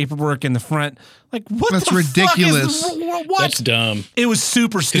lease paperwork in the front. Like what? That's the ridiculous. Fuck is, what? That's dumb. It was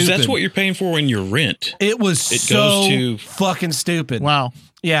super stupid. Because that's what you're paying for in your rent. It was goes to fucking stupid. Wow.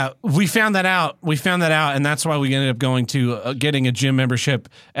 Yeah, we found that out. And that's why we ended up going to getting a gym membership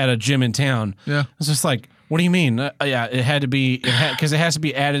at a gym in town. Yeah. It's just like, what do you mean? Yeah, it had to be, because it has to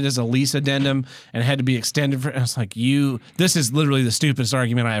be added as a lease addendum and it had to be extended for. And it's like, this is literally the stupidest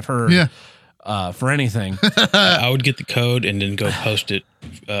argument I have heard for anything. I would get the code and then go post it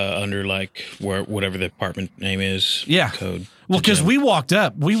under like whatever the apartment name is. Yeah. Code. Well, because we walked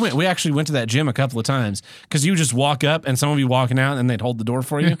up, we actually went to that gym a couple of times because you just walk up and someone would be walking out and they'd hold the door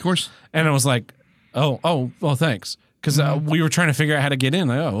for you. Yeah, of course. And I was like, well, thanks. Because we were trying to figure out how to get in.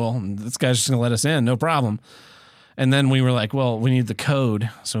 Like, oh, well, this guy's just going to let us in. No problem. And then we were like, well, we need the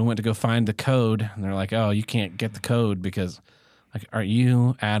code. So we went to go find the code. And they're like, oh, you can't get the code because, like, are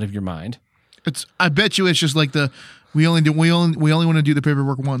you out of your mind? I bet you it's just like we only want to do the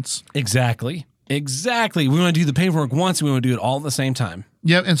paperwork once. Exactly. We want to do the paperwork once and we want to do it all at the same time.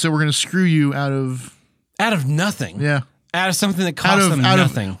 Yep. And so we're going to screw you out of nothing. Yeah. Out of something that costs them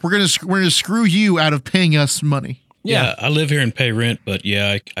nothing. We're going to screw you out of paying us money. Yeah, I live here and pay rent, but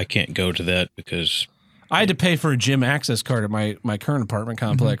I can't go to that because I had to pay for a gym access card at my current apartment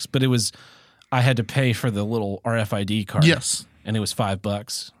complex, but I had to pay for the little RFID card. Yes. And it was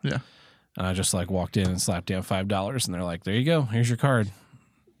 $5. Yeah. And I just like walked in and slapped down $5 and they're like, there you go. Here's your card.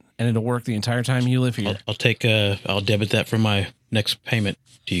 And it'll work the entire time you live here. I'll debit that from my next payment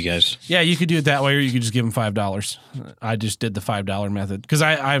to you guys. Yeah, you could do it that way or you could just give them $5. I just did the $5 method because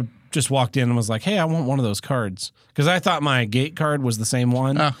I just walked in and was like, hey, I want one of those cards. Because I thought my gate card was the same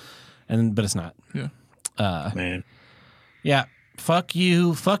one, but it's not. Yeah. Man. Yeah. fuck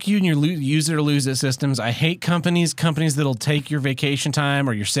you and your use it or lose it systems. I hate companies that'll take your vacation time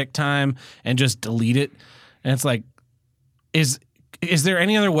or your sick time and just delete it. And it's like, is there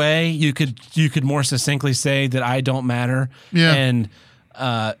any other way you could more succinctly say that I don't matter? Yeah. And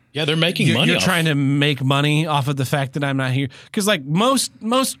they're making money. You're off. trying to make money off of the fact that I'm not here. Because like most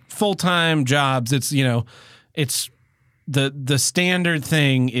full-time jobs, it's, you know, it's the standard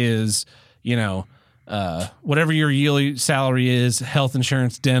thing is, you know, whatever your yearly salary is, health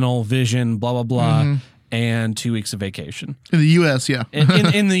insurance, dental, vision, blah, blah, blah, and 2 weeks of vacation. In the U.S., yeah.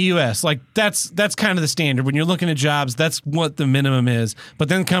 in the U.S., like that's kind of the standard. When you're looking at jobs, that's what the minimum is. But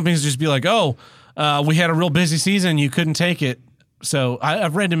then companies just be like, oh, we had a real busy season, you couldn't take it. So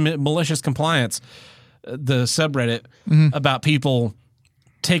I've read in Malicious Compliance, the subreddit, about people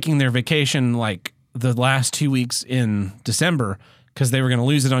taking their vacation like the last 2 weeks in December because they were going to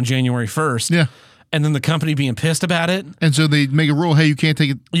lose it on January 1st. Yeah. And then the company being pissed about it. And so they make a rule, hey, you can't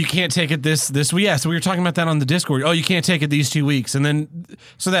take it. You can't take it this week. Yeah, so we were talking about that on the Discord. Oh, you can't take it these 2 weeks. And then,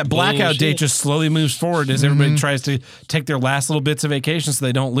 so that blackout date just slowly moves forward as everybody tries to take their last little bits of vacation so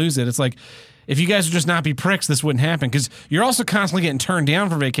they don't lose it. It's like, if you guys would just not be pricks, this wouldn't happen. Because you're also constantly getting turned down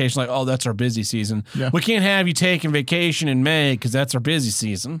for vacation. Like, oh, that's our busy season. Yeah. We can't have you taking vacation in May because that's our busy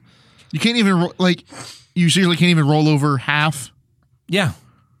season. You can't even, you seriously can't even roll over half. Yeah.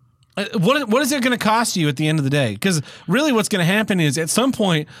 What is it going to cost you at the end of the day? Because really what's going to happen is at some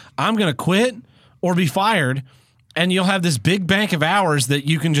point I'm going to quit or be fired, and you'll have this big bank of hours that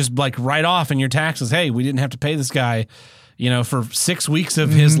you can just like write off in your taxes. Hey, we didn't have to pay this guy, you know, for 6 weeks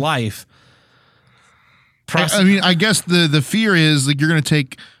of his life. I mean, I guess the fear is like you're going to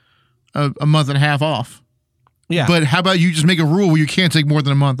take a month and a half off. Yeah. But how about you just make a rule where you can't take more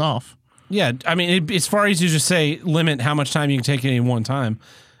than a month off? Yeah. I mean, it's far easier to just say limit how much time you can take at any one time.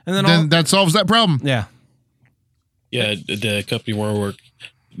 And then that solves that problem. Yeah. Yeah. The company where I work,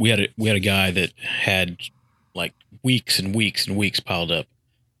 we had a guy that had like weeks and weeks and weeks piled up,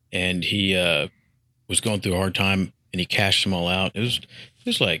 and he was going through a hard time, and he cashed them all out. It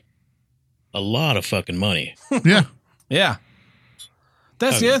was like a lot of fucking money. Yeah. Yeah.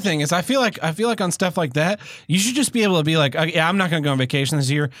 That's the other thing is I feel like on stuff like that, you should just be able to be like, yeah, I'm not going to go on vacation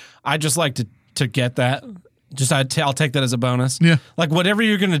this year. I just like to get that. Just I'll take that as a bonus. Yeah. Like whatever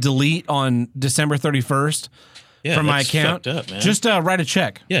you're going to delete on December 31st from my account, fucked up, man. just write a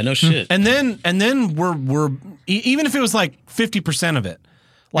check. Yeah, no shit. And then we're even if it was like 50% of it,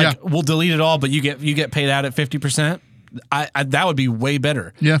 like we'll delete it all, but you get paid out at 50%. I that would be way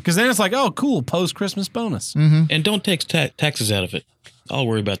better. Yeah. Because then it's like, oh, cool, post Christmas bonus. And don't take taxes out of it. I'll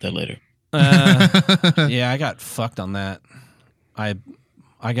worry about that later. Yeah, I got fucked on that. I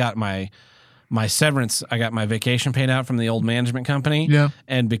got my severance. I got my vacation paid out from the old management company. Yeah.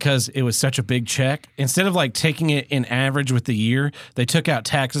 And because it was such a big check, instead of like taking it in average with the year, they took out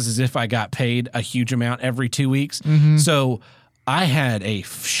taxes as if I got paid a huge amount every 2 weeks. So I had a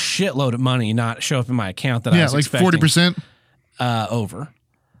shitload of money not show up in my account that I was expecting. 40%. Over.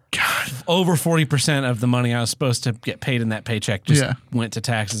 God, over 40% of the money I was supposed to get paid in that paycheck just went to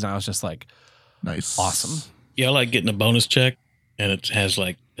taxes, and I was just like, nice, awesome. Yeah, I like getting a bonus check, and it has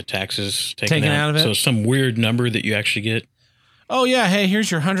like the taxes taken out of it. So some weird number that you actually get. Oh yeah, hey, here's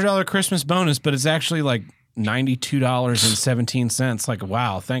your $100 Christmas bonus, but it's actually like $92.17. Like,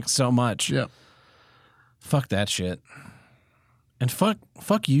 wow, thanks so much. Yeah. Fuck that shit. And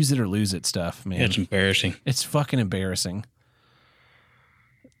fuck use it or lose it stuff, man. Yeah, it's embarrassing. It's fucking embarrassing.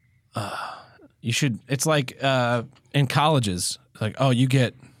 You should. It's like in colleges, like, oh, you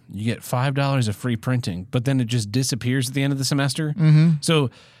get $5 of free printing, but then it just disappears at the end of the semester.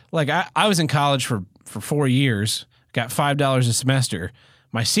 So, like, I was in college for 4 years, got $5 a semester.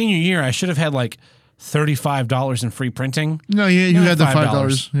 My senior year, I should have had like $35 in free printing. No, yeah, you had the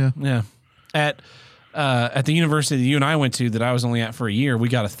 $5. Yeah. At the university that you and I went to, that I was only at for a year, we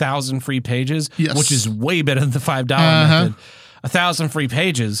got 1,000 free pages, which is way better than the $5 method. 1,000 free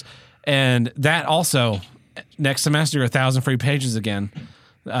pages, and that also next semester 1,000 free pages again.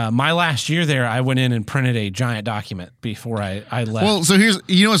 My last year there, I went in and printed a giant document before I left. Well, so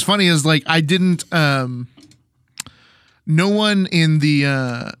what's funny is like I didn't. No one in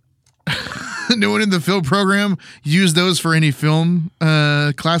the film program used those for any film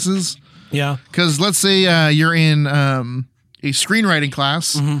classes. Yeah, because let's say you're in a screenwriting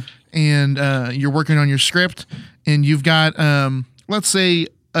class and you're working on your script, and you've got let's say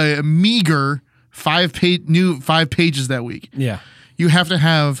a meager 5 pages that week. Yeah. You have to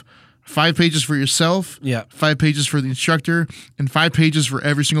have 5 pages for yourself, 5 pages for the instructor, and 5 pages for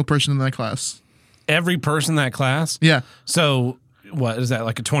every single person in that class. Every person in that class? Yeah. So what is that,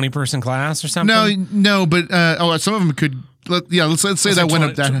 like a 20-person class or something? No, but some of them could let's say that went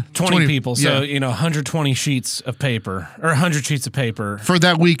up that 20 people. So, yeah. 120 sheets of paper or 100 sheets of paper. For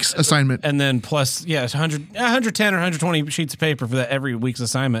that week's assignment. And then plus, 110 or 120 sheets of paper for that every week's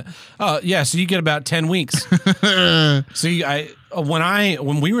assignment. So you get about 10 weeks.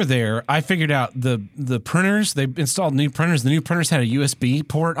 When we were there, I figured out the printers. They installed new printers. The new printers had a USB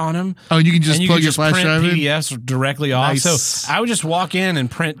port on them. Oh, and you can just plug your flash print drive in? PDFs directly off. Nice. So I would just walk in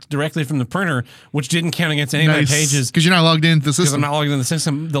and print directly from the printer, which didn't count against any of my pages because you're not logged into the because system. I'm not logged into the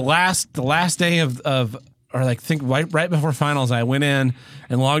system. The last day of or like think right before finals, I went in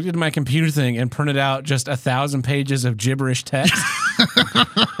and logged into my computer thing and printed out just 1,000 pages of gibberish text.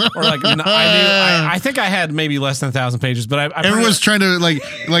 Or like I think I had maybe less than 1,000 pages, but I Everyone's trying to like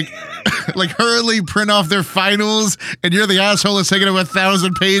hurriedly print off their finals, and you're the asshole that's taking up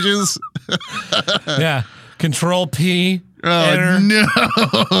 1,000 pages. Yeah, Control P. Oh enter, no!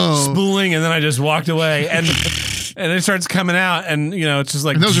 Spooling, and then I just walked away, and it starts coming out, and it's just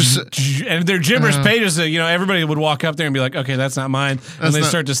like And those are and they're gibberish pages. So everybody would walk up there and be like, "Okay, that's not mine," and they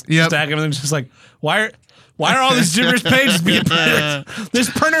start to stack them, and they're just like, "Why are all these gibberish pages being printed? This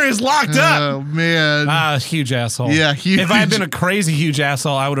printer is locked up." Oh man! Huge asshole. Yeah, huge. If I had been a crazy huge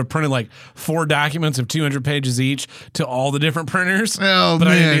asshole, I would have printed like 4 documents of 200 pages each to all the different printers. Oh but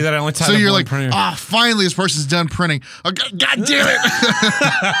man! I didn't do that. I only tied so up you're one like, printer. finally, this person's done printing. Oh, God damn it!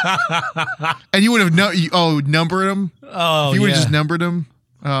 And you would have numbered them. Oh, you would have just numbered them.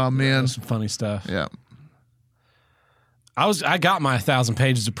 Oh man! Some funny stuff. Yeah. I got my 1,000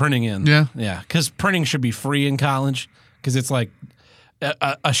 pages of printing in. Yeah. Because printing should be free in college. Because it's like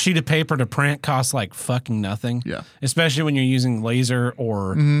a sheet of paper to print costs like fucking nothing. Yeah. Especially when you're using laser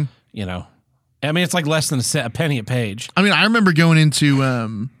or I mean, it's like less than a penny a page. I mean, I remember going into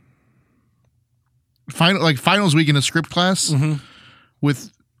finals week in a script class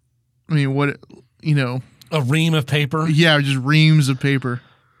with, I mean, a ream of paper. Yeah, just reams of paper.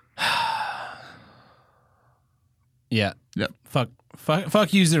 Yeah. Yep.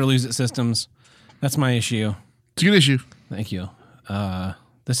 Fuck use it or lose it systems. That's my issue. It's a good issue. Thank you.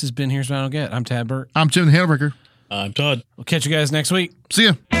 This has been Here's What I Don't Get. I'm Tad Burt. I'm Tim the Handlebraker. I'm Todd. We'll catch you guys next week. See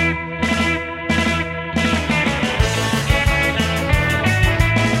ya.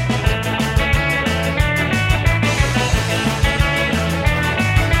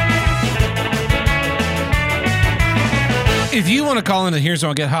 If you want to call into Here's What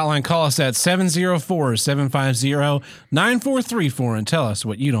I'll Get hotline, call us at 704-750-9434 and tell us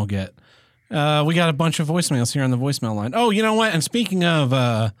what you don't get. We got a bunch of voicemails here on the voicemail line. Oh, you know what? And speaking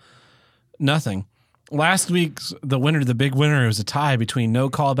of nothing, last week's the big winner, it was a tie between no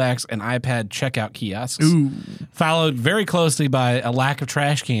callbacks and iPad checkout kiosks. Ooh. Followed very closely by a lack of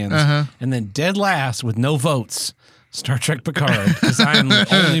trash cans. And then dead last with no votes, Star Trek Picard, because I am the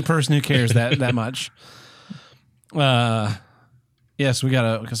only person who cares that much. Yes, we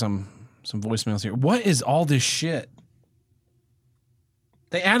got some voicemails here. What is all this shit?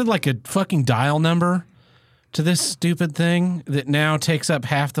 They added like a fucking dial number to this stupid thing that now takes up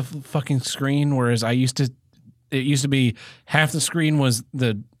half the fucking screen, whereas it used to be half the screen was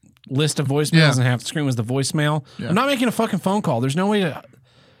the list of voicemails and half the screen was the voicemail. Yeah. I'm not making a fucking phone call. There's no way to.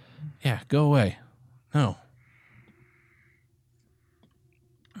 Yeah, go away. No.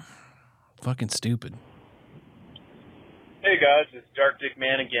 Fucking stupid. Hey guys, it's Dark Dick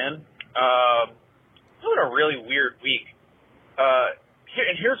Man again. Having a really weird week.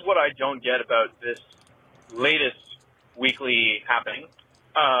 Here's what I don't get about this latest weekly happening.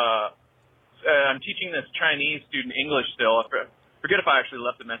 I'm teaching this Chinese student English still. I forget if I actually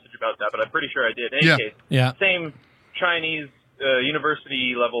left a message about that, but I'm pretty sure I did. In any case, same Chinese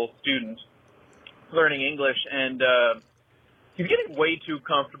university level student learning English, and he's getting way too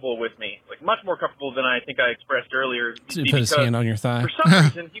comfortable with me, like much more comfortable than I think I expressed earlier. So he put his hand on your thigh. For some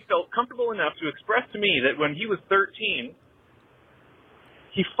reason, he felt comfortable enough to express to me that when he was 13,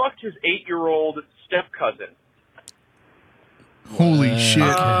 he fucked his 8-year-old step-cousin. Holy shit.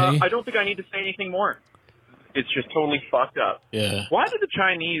 I don't think I need to say anything more. It's just totally fucked up. Yeah. Why do the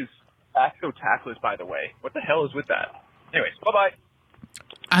Chinese act so tactless, by the way? What the hell is with that? Anyways, bye-bye.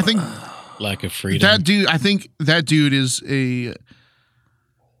 I think lack of freedom. I think that dude is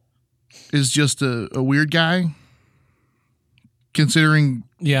just a weird guy. Considering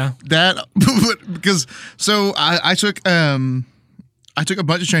that, because I took a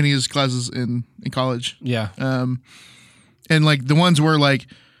bunch of Chinese classes in college. Yeah. And like the ones where like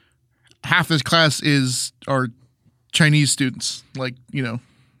half this class are Chinese students, like,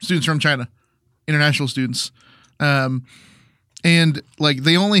 students from China, international students. And like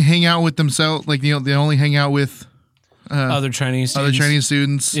they only hang out with themselves, like, they only hang out with other Chinese students. Other Chinese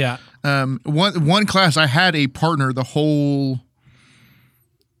students. Yeah. One class I had a partner the whole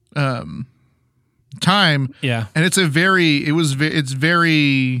time. Yeah. And it's very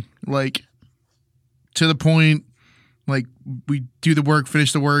like to the point, like we do the work,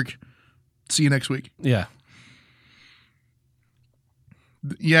 finish the work, see you next week. Yeah.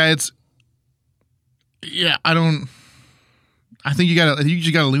 Yeah, I think you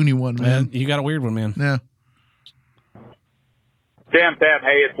just got a loony one, man. You got a weird one, man. Yeah. Damn,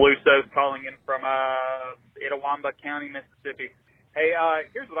 hey, it's Lusos calling in from Itawamba County, Mississippi. Hey,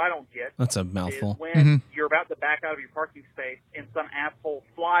 here's what I don't get. That's a mouthful. Is when you're about to back out of your parking space and some asshole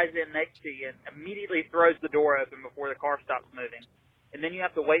flies in next to you and immediately throws the door open before the car stops moving. And then you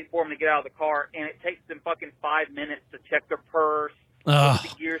have to wait for them to get out of the car, and it takes them fucking 5 minutes to check their purse, look at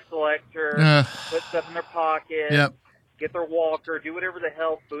the gear selector, put stuff in their pocket, get their walker, do whatever the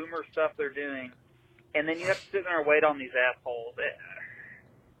hell boomer stuff they're doing. And then you have to sit there and wait on these assholes.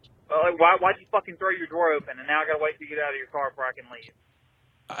 Why'd you fucking throw your door open, and now I gotta wait to get out of your car before I can leave?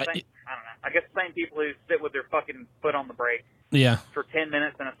 I don't know. I guess the same people who sit with their fucking foot on the brake for 10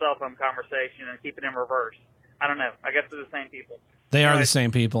 minutes in a cell phone conversation and keep it in reverse. I don't know. I guess they're the same people. They are the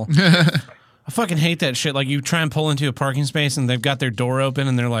same people. I fucking hate that shit. Like, you try and pull into a parking space, and they've got their door open,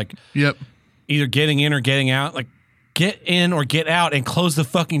 and they're like, either getting in or getting out. Like, get in or get out and close the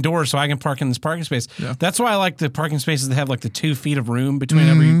fucking door so I can park in this parking space. Yeah. That's why I like the parking spaces that have like the 2 feet of room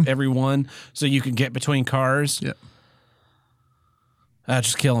between every one, so you can get between cars. Yeah.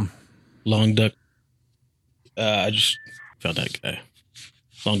 Just kill him. Long Duck. I just found that guy.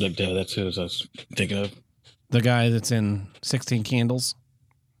 Long Duck Dale. That's who I was thinking of. The guy that's in 16 Candles.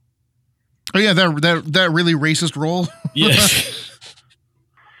 Oh yeah, that really racist role. Yes.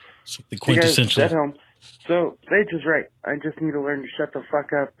 Something quintessential. Hey guys, at home. So, Sage is right. I just need to learn to shut the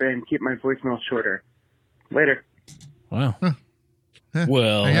fuck up and keep my voicemail shorter. Later. Wow. Yeah.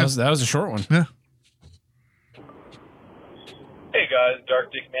 Well, that was a short one. Yeah. Hey guys,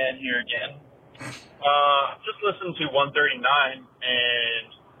 Dark Dick Man here again. Just listened to 139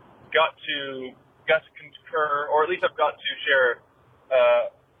 and got to concur, or at least I've got to share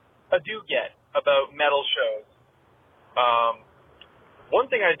a do get about metal shows. One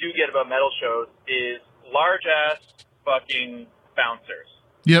thing I do get about metal shows is large ass fucking bouncers.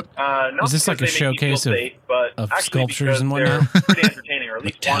 Yep. Is this like a showcase of sculptures and whatnot? They're pretty entertaining, or at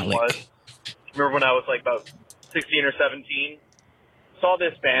least one was. Remember when I was like about 16 or 17? Saw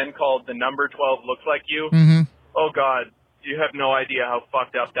this band called The Number 12 Looks Like You. Mm-hmm. Oh God, you have no idea how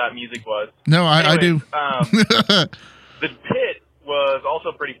fucked up that music was. No, I do. The pit was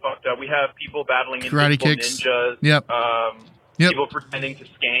also pretty fucked up. We have people battling karate invisible kicks. ninjas. Yep. People pretending to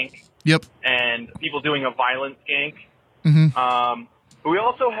skank. Yep. And people doing a violent skank. Mm-hmm. But we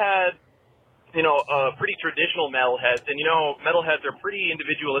also had, pretty traditional metalheads. And, metalheads are pretty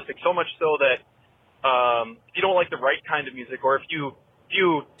individualistic, so much so that if you don't like the right kind of music, or if you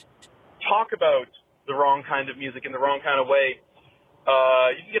talk about the wrong kind of music in the wrong kind of way,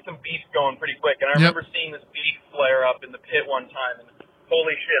 you can get some beef going pretty quick. And I remember seeing this beef flare up in the pit one time, and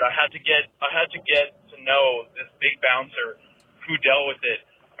holy shit, I had to get to know this big bouncer who dealt with it.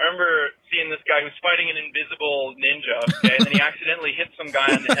 I remember seeing this guy who's fighting an invisible ninja, okay, and then he accidentally hits some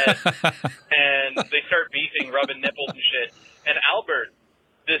guy on the head, and they start beefing, rubbing nipples and shit. And Albert,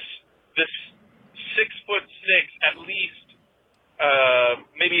 this 6'6", at least,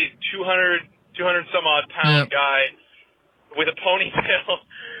 maybe 200 some odd pound guy with a ponytail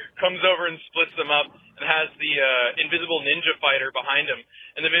comes over and splits them up and has the invisible ninja fighter behind him.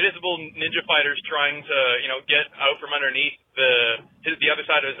 And the invisible ninja fighter's trying to, get out from underneath the other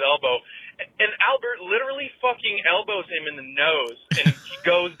side of his elbow. And Albert literally fucking elbows him in the nose, and he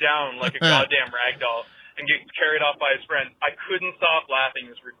goes down like a goddamn ragdoll and gets carried off by his friend. I couldn't stop laughing.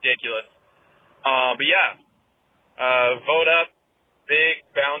 It was ridiculous. But yeah, vote up big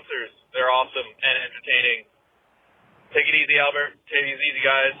bouncers. They're awesome and entertaining. Take it easy, Albert. Take it easy,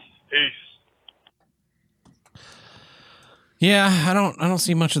 guys. Peace. Yeah, I don't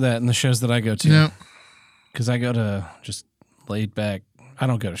see much of that in the shows that I go to. No. Because I go to just laid back. I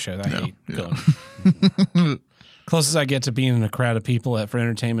don't go to shows. I hate going. Closest I get to being in a crowd of people for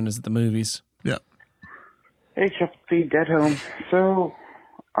entertainment is at the movies. Yeah. Hey, Chuck B. Dead Home. So,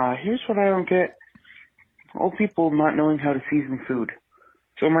 here's what I don't get. Old people not knowing how to season food.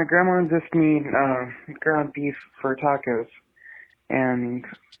 So my grandma insisted me ground beef for tacos. And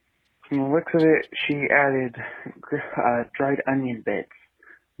from the looks of it, she added dried onion bits.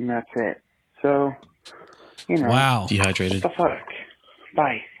 And that's it. So, Wow. Dehydrated. What the fuck?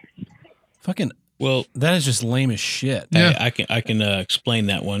 Bye. Fucking Well, that is just lame as shit. Yeah. I can explain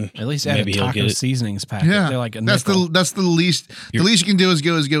that one. At least add a taco seasonings packet. Yeah, they're like that's the least. The least you can do is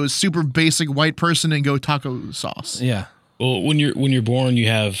go super basic white person and go taco sauce. Yeah. Well, when you're born, you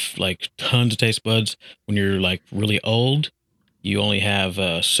have like tons of taste buds. When you're like really old, you only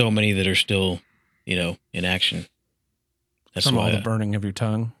have so many that are still, in action. That's from why all the burning of your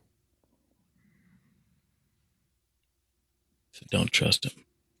tongue. So don't trust him.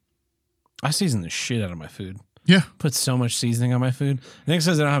 I season the shit out of my food. Yeah. Put so much seasoning on my food. I think it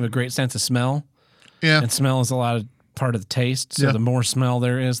says I don't have a great sense of smell. Yeah. And smell is a lot of part of the taste. So the more smell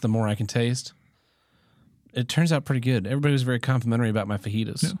there is, the more I can taste. It turns out pretty good. Everybody was very complimentary about my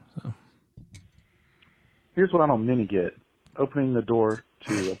fajitas. Yeah. So. Here's what I don't many get. Opening the door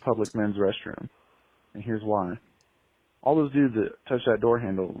to a public men's restroom. And here's why. All those dudes that touch that door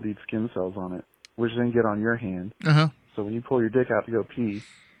handle leave skin cells on it, which then get on your hand. Uh-huh. So when you pull your dick out to go pee,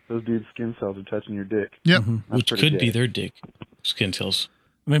 those dudes' skin cells are touching your dick. Yep. Mm-hmm. Which could be their dick skin cells.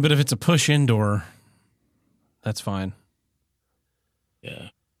 I mean, but if it's a push-in door, that's fine. Yeah.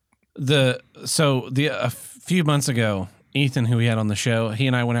 A few months ago, Ethan, who we had on the show, he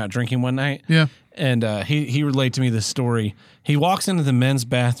and I went out drinking one night. Yeah. And he relayed to me this story. He walks into the men's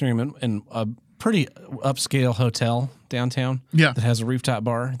bathroom in a pretty upscale hotel downtown. Yeah. That has a rooftop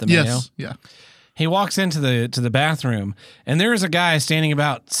bar, the Mayo. Yeah. He walks into the bathroom, and there is a guy standing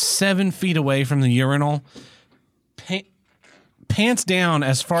about 7 feet away from the urinal, pants down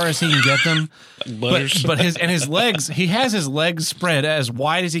as far as he can get them. but his legs, he has his legs spread as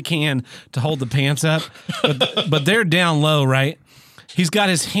wide as he can to hold the pants up, but they're down low, right? He's got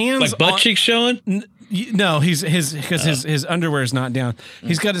his hands like butt cheeks showing. No, his underwear is not down.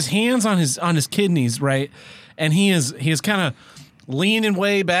 He's got his hands on his kidneys, right, and he is kind of leaning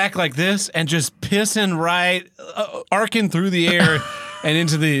way back like this and just pissing right, arcing through the air and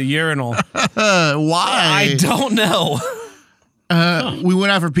into the urinal. Why? I don't know. We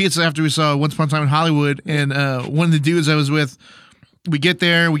went out for pizza after we saw Once Upon a Time in Hollywood, and one of the dudes I was with, we get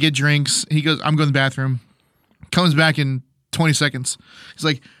there, we get drinks. He goes, "I'm going to the bathroom." Comes back in 20 seconds. He's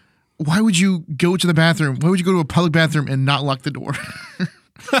like, "Why would you go to the bathroom? Why would you go to a public bathroom and not lock the door?"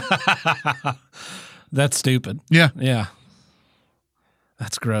 That's stupid. Yeah. Yeah.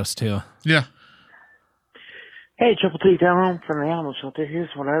 That's gross too. Yeah. Hey, Triple T down from the animal shelter. Here's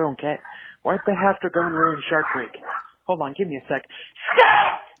what I don't get. Why'd they have to go and ruin Shark Week? Hold on, give me a sec.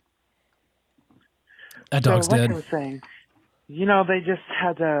 That dog's like dead. I was saying, they just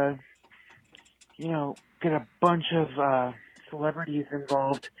had to, get a bunch of celebrities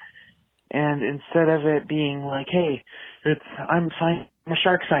involved. And instead of it being like, hey, I'm a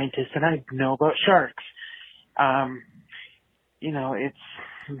shark scientist and I know about sharks. It's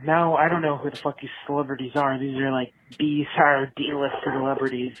now I don't know who the fuck these celebrities are. These are like B-star D-list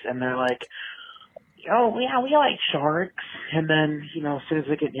celebrities, and they're like, "Oh yeah, we like sharks." And then as soon as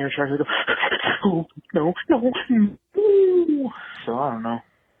they get near sharks, they go, "Oh no." So I don't know.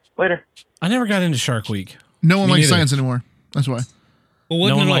 Later. I never got into Shark Week. No one likes science anymore. That's why. Well,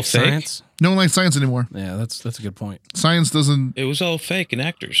 wasn't no one it all likes fake? science. No one likes science anymore. Yeah, that's a good point. Science doesn't. It was all fake and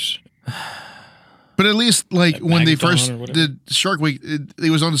actors. But at least, like when they first did Shark Week,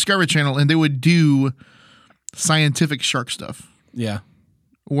 it was on Discovery Channel, and they would do scientific shark stuff. Yeah.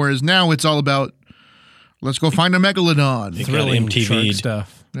 Whereas now it's all about, let's go find a megalodon. Thrilling MTV shark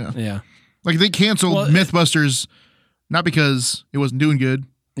stuff. Yeah. Yeah. Like they canceled Mythbusters, not because it wasn't doing good.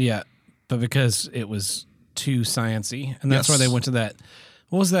 Yeah, but because it was too sciencey, and that's why they went to that.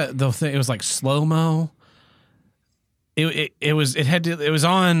 What was that? The thing? It was like slow mo. It was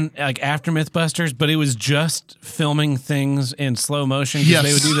on like after Mythbusters, but it was just filming things in slow motion. Yes.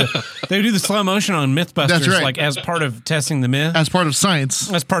 They would do the slow motion on Mythbusters, That's right. like as part of testing the myth, as part of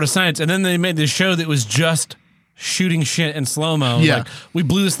science, and then they made this show that was just shooting shit in slow mo. Yeah, like, we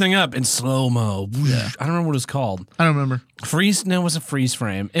blew this thing up in slow mo. Yeah. I don't remember what it was called. I don't remember. Freeze? No, it was a freeze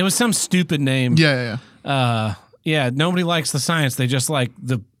frame. It was some stupid name. Yeah. Nobody likes the science. They just like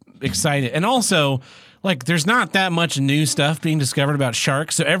the excited. And also, like, there's not that much new stuff being discovered about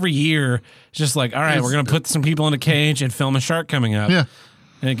sharks. So every year, it's just like, all right, we're going to put some people in a cage and film a shark coming up. Yeah.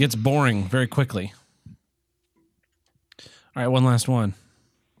 And it gets boring very quickly. All right, one last one.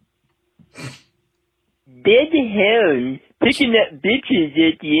 Dead hounds picking up bitches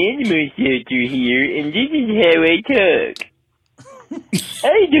at the animal shelter here, and this is how I talk.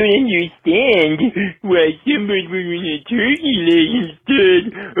 I don't understand why somebody would want a turkey leg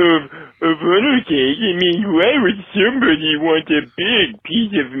instead of funnel cake. I mean, why would somebody want a big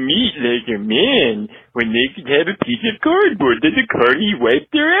piece of meat like a man when they could have a piece of cardboard that the carny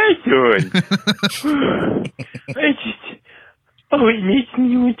wiped their ass on? Oh, it makes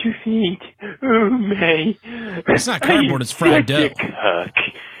me want to faint. Oh, my. It's not cardboard, it's fried dough. Cock.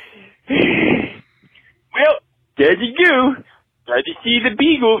 Well, there you go. Got to see the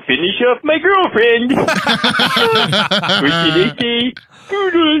beagle finish off my girlfriend. What should I say?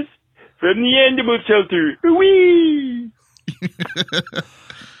 Poodles from the animal shelter. Whee!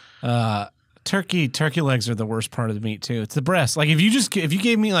 Turkey legs are the worst part of the meat too. It's the breast. Like if you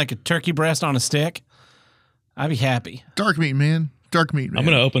gave me like a turkey breast on a stick, I'd be happy. Dark meat, man. Dark meat, man. I'm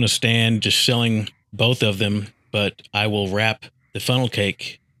going to open a stand just selling both of them, but I will wrap the funnel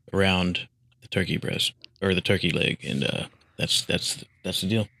cake around the turkey breast or the turkey leg, and that's the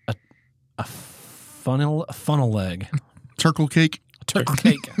deal. A funnel leg. Turkle cake. Turkle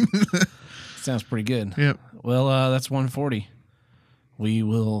cake. Sounds pretty good. Yep. Well, that's 140. We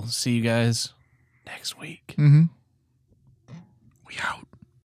will see you guys next week. Mm-hmm. We out.